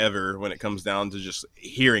 you know, ever when it comes down to just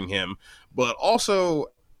hearing him, but also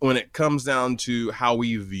when it comes down to how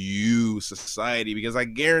we view society, because I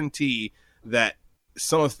guarantee that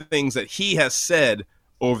some of the things that he has said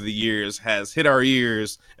over the years has hit our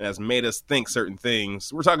ears and has made us think certain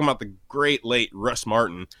things. We're talking about the great late Russ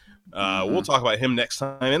Martin. We'll talk about him next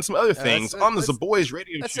time and some other things on the Zaboys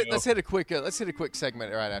radio show. Let's hit a quick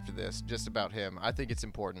segment right after this, just about him. I think it's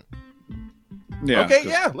important. Yeah. Okay.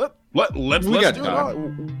 Yeah. Let's do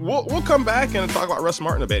it. We'll come back and talk about Russ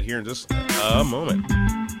Martin a bit here in just a moment.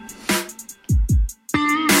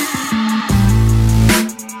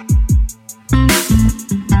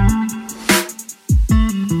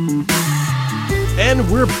 And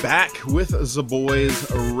we're back with the Boys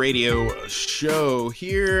Radio Show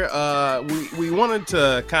here. We wanted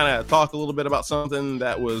to kind of talk a little bit about something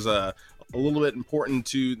that was a little bit important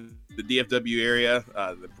to the DFW area,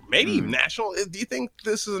 maybe even national. Do you think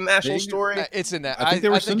this is a national story? It's a I think they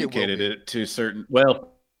were syndicated it to certain.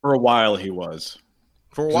 Well, for a while he was.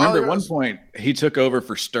 For a while, remember at one point he took over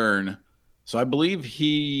for Stern, so I believe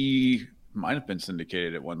he might have been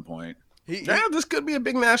syndicated at one point. Yeah, this could be a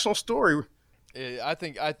big national story. I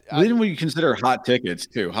think Then when you consider Hot Tickets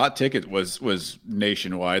too, Hot Ticket was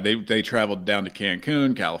nationwide. They traveled down to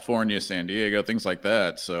Cancun, California, San Diego, things like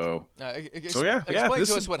that. So explain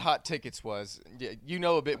to us what Hot Tickets was. You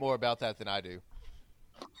know a bit more about that than I do.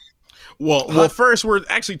 Well, first we're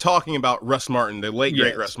actually talking about Russ Martin, the late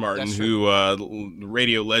great Russ Martin, who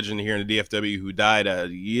radio legend here in the DFW, who died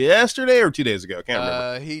yesterday or 2 days ago. I can't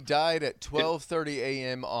remember. He died at 12:30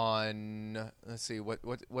 a.m. on. Let's see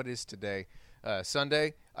what is today.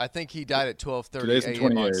 Sunday. I think he died at 12:30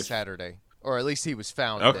 a.m. on Saturday, or at least he was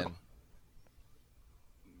found then.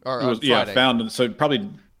 Or on Friday. Found. So probably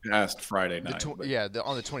last Friday night. On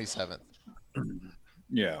the 27th.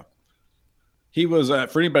 Yeah, he was.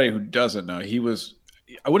 For anybody who doesn't know, he was.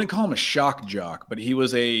 I wouldn't call him a shock jock, but he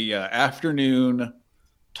was a afternoon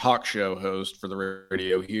talk show host for the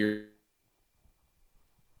radio here.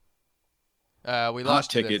 We Hot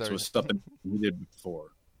lost Tickets was something we did before.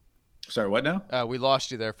 Sorry, what now? We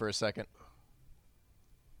lost you there for a second.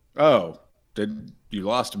 Oh, you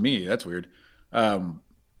lost me? That's weird.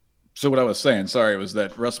 So what I was saying, sorry, was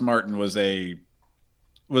that Russ Martin was a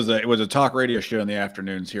talk radio show in the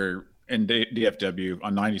afternoons here in DFW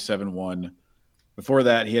on 97.1. Before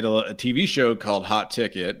that, he had a TV show called Hot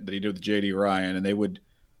Ticket that he did with JD Ryan, and they would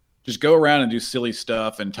just go around and do silly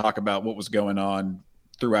stuff and talk about what was going on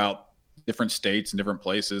throughout different states and different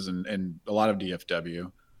places and a lot of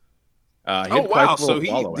DFW. Wow! So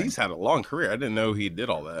he's had a long career. I didn't know he did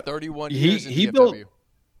all that. 31 years in DFW. Built.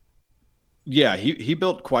 Yeah, he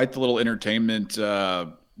built quite the little entertainment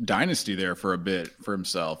dynasty there for a bit for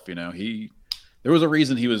himself. You know, there was a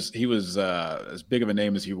reason he was as big of a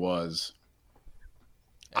name as he was.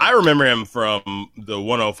 I remember him from the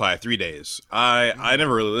 105.3 days. I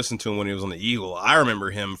never really listened to him when he was on the Eagle. I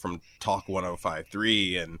remember him from Talk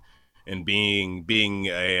 105.3 and being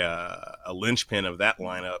a linchpin of that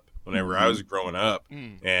lineup whenever I was growing up.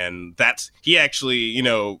 And he actually,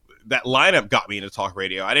 that lineup got me into talk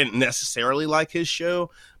radio. I didn't necessarily like his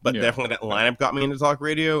show, but definitely that lineup got me into talk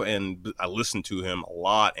radio, and I listened to him a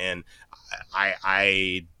lot, and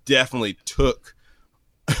I definitely took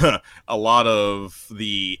a lot of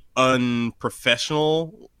the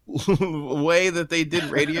unprofessional way that they did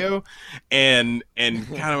radio and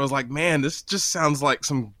kind of was like, man, this just sounds like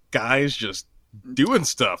some guys just doing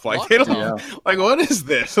stuff. Like, they don't, like, what is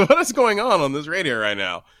this? What is going on this radio right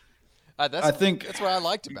now? I think that's what I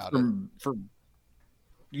liked about it.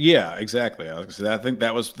 Yeah, exactly. I think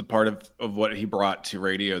that was the part of what he brought to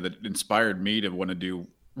radio that inspired me to want to do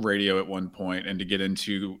radio at one point and to get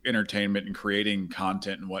into entertainment and creating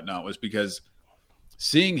content and whatnot, was because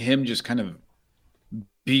seeing him just kind of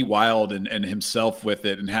be wild and himself with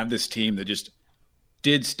it and have this team that just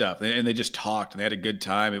did stuff and they just talked and they had a good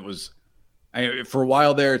time. It was, for a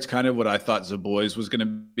while there, it's kind of what I thought Zaboys was going to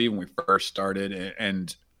be when we first started.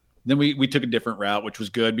 And then we took a different route, which was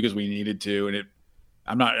good because we needed to. And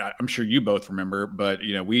I'm sure you both remember, but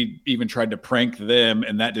we even tried to prank them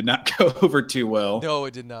and that did not go over too well. No,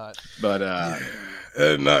 it did not. But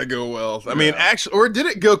it did not go well. I mean, actually, or did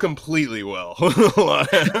it go completely well?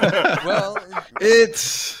 Well, I did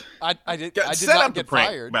set not up get the prank,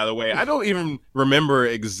 fired. by the way. I don't even remember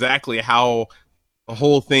exactly how the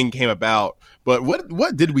whole thing came about. But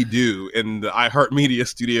what did we do in the iHeartMedia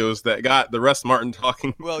studios that got the Russ Martin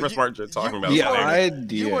talking? Russ Martin talking about the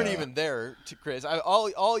idea. You weren't even there, Chris.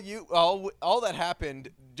 All that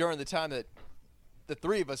happened during the time that the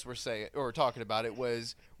three of us were talking about it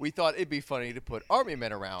was we thought it'd be funny to put army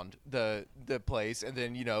men around the place and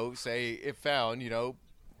then say if found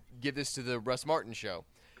give this to the Russ Martin show.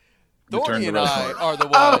 Thorny and I are the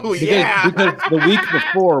ones. Oh, yeah. Because the week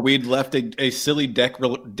before, we'd left a silly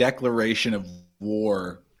declaration of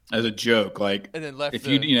war as a joke. Like, and then left if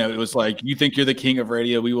it was like, you think you're the king of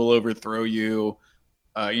radio, we will overthrow you.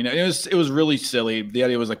 It was really silly. The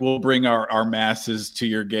idea was like, we'll bring our masses to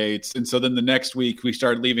your gates. And so then the next week, we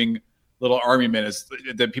started leaving little army men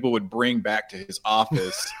that people would bring back to his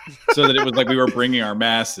office so that it was like we were bringing our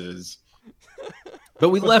masses. But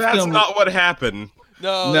we left them. That's not what happened.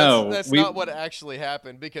 No, that's not what actually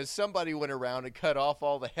happened, because somebody went around and cut off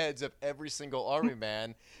all the heads of every single army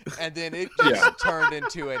man, and then it just turned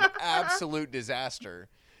into an absolute disaster.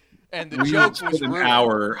 And the joke was an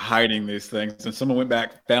hour hiding these things, and someone went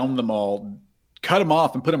back, found them all, cut them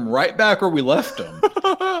off, and put them right back where we left them.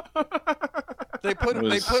 They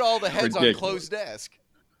put all the heads on closed desk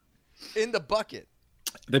in the bucket.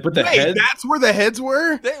 They put the heads. That's where the heads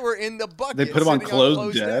were. They were in the bucket. They put them on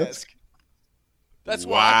closed desk. That's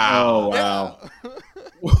wow. Wow.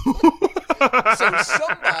 So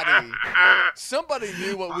somebody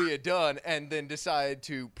knew what we had done and then decided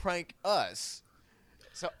to prank us.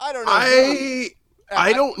 So I don't know.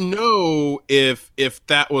 I don't know if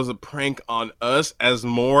that was a prank on us as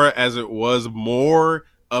it was more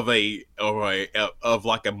of like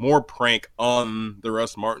a more prank on the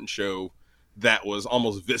Russ Martin show that was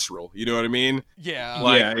almost visceral. You know what I mean?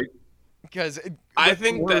 Yeah. Because I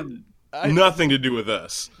think that nothing to do with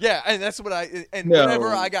us. Yeah, and that's what whenever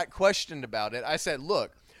I got questioned about it, I said,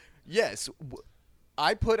 look, yes,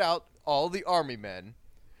 I put out all the Army men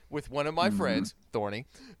with one of my friends, Thorny.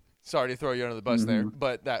 Sorry to throw you under the bus there,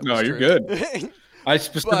 but that was you're true. good. I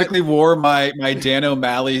specifically wore my Dan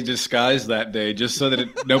O'Malley disguise that day just so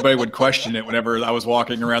that nobody would question it whenever I was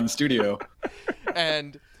walking around the studio.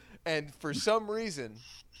 And for some reason,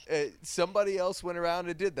 somebody else went around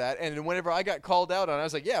and did that. And whenever I got called out on it, I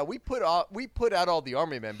was like, yeah, we put out all the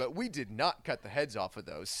Army men, but we did not cut the heads off of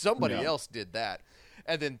those. Somebody else did that.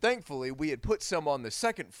 And then thankfully we had put some on the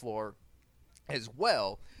second floor as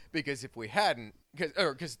well, because if we hadn't,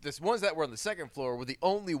 because the ones that were on the second floor were the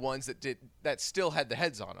only ones that still had the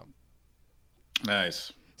heads on them.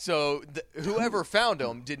 Nice. So whoever found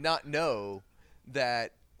them did not know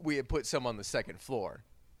that we had put some on the second floor.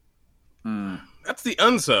 That's the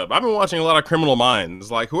unsub. I've been watching a lot of Criminal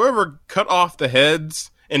Minds. Like, whoever cut off the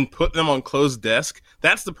heads and put them on closed desk,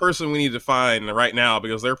 that's the person we need to find right now,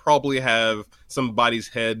 because they probably have somebody's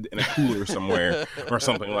head in a cooler somewhere or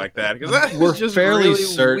something like that. Because we're just fairly really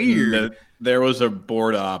certain weird. that there was a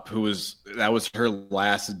board op that was her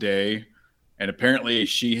last day, and apparently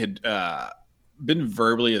she had been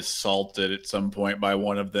verbally assaulted at some point by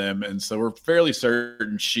one of them, and so we're fairly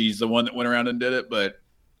certain she's the one that went around and did it, but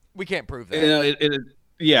we can't prove that.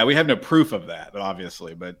 We have no proof of that,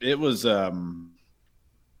 obviously, but it was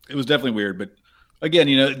definitely weird. But again,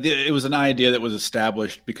 it was an idea that was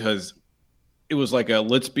established because it was like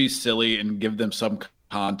let's be silly and give them some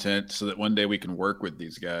content so that one day we can work with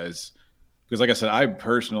these guys. Because like I said, I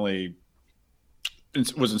personally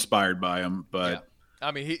was inspired by him, but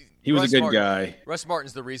I mean, he was a good guy. Russ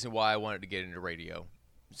Martin's the reason why I wanted to get into radio.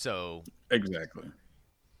 So exactly.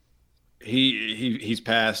 He's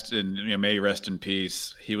passed, and may he rest in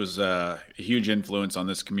peace. He was a huge influence on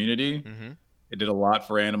this community. Mm-hmm. It did a lot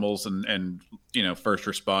for animals and first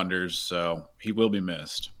responders. So he will be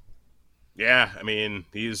missed. Yeah, I mean,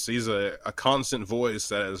 he's a constant voice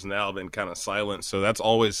that has now been kind of silent. So that's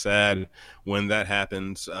always sad when that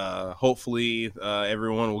happens. Hopefully,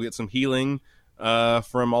 everyone will get some healing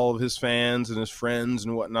from all of his fans and his friends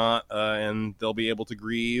and whatnot, and they'll be able to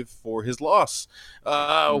grieve for his loss.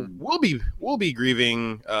 We'll be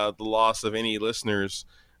grieving the loss of any listeners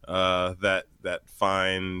that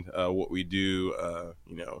find what we do,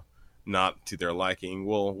 not to their liking.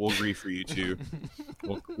 We'll grieve for you too.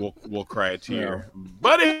 We'll cry a tear.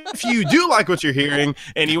 But if you do like what you're hearing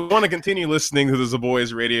and you want to continue listening to the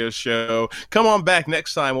Zaboys radio show, come on back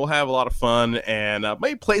next time. We'll have a lot of fun and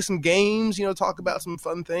maybe play some games. Talk about some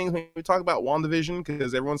fun things. Maybe talk about WandaVision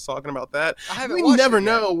because everyone's talking about that. We never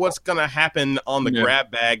know what's gonna happen on the grab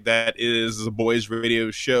bag that is the Zaboys radio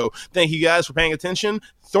show. Thank you guys for paying attention.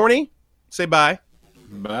 Thorny, say bye.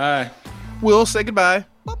 Bye. Will, say goodbye.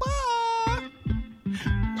 Bye-bye.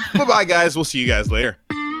 Bye-bye, guys. We'll see you guys later.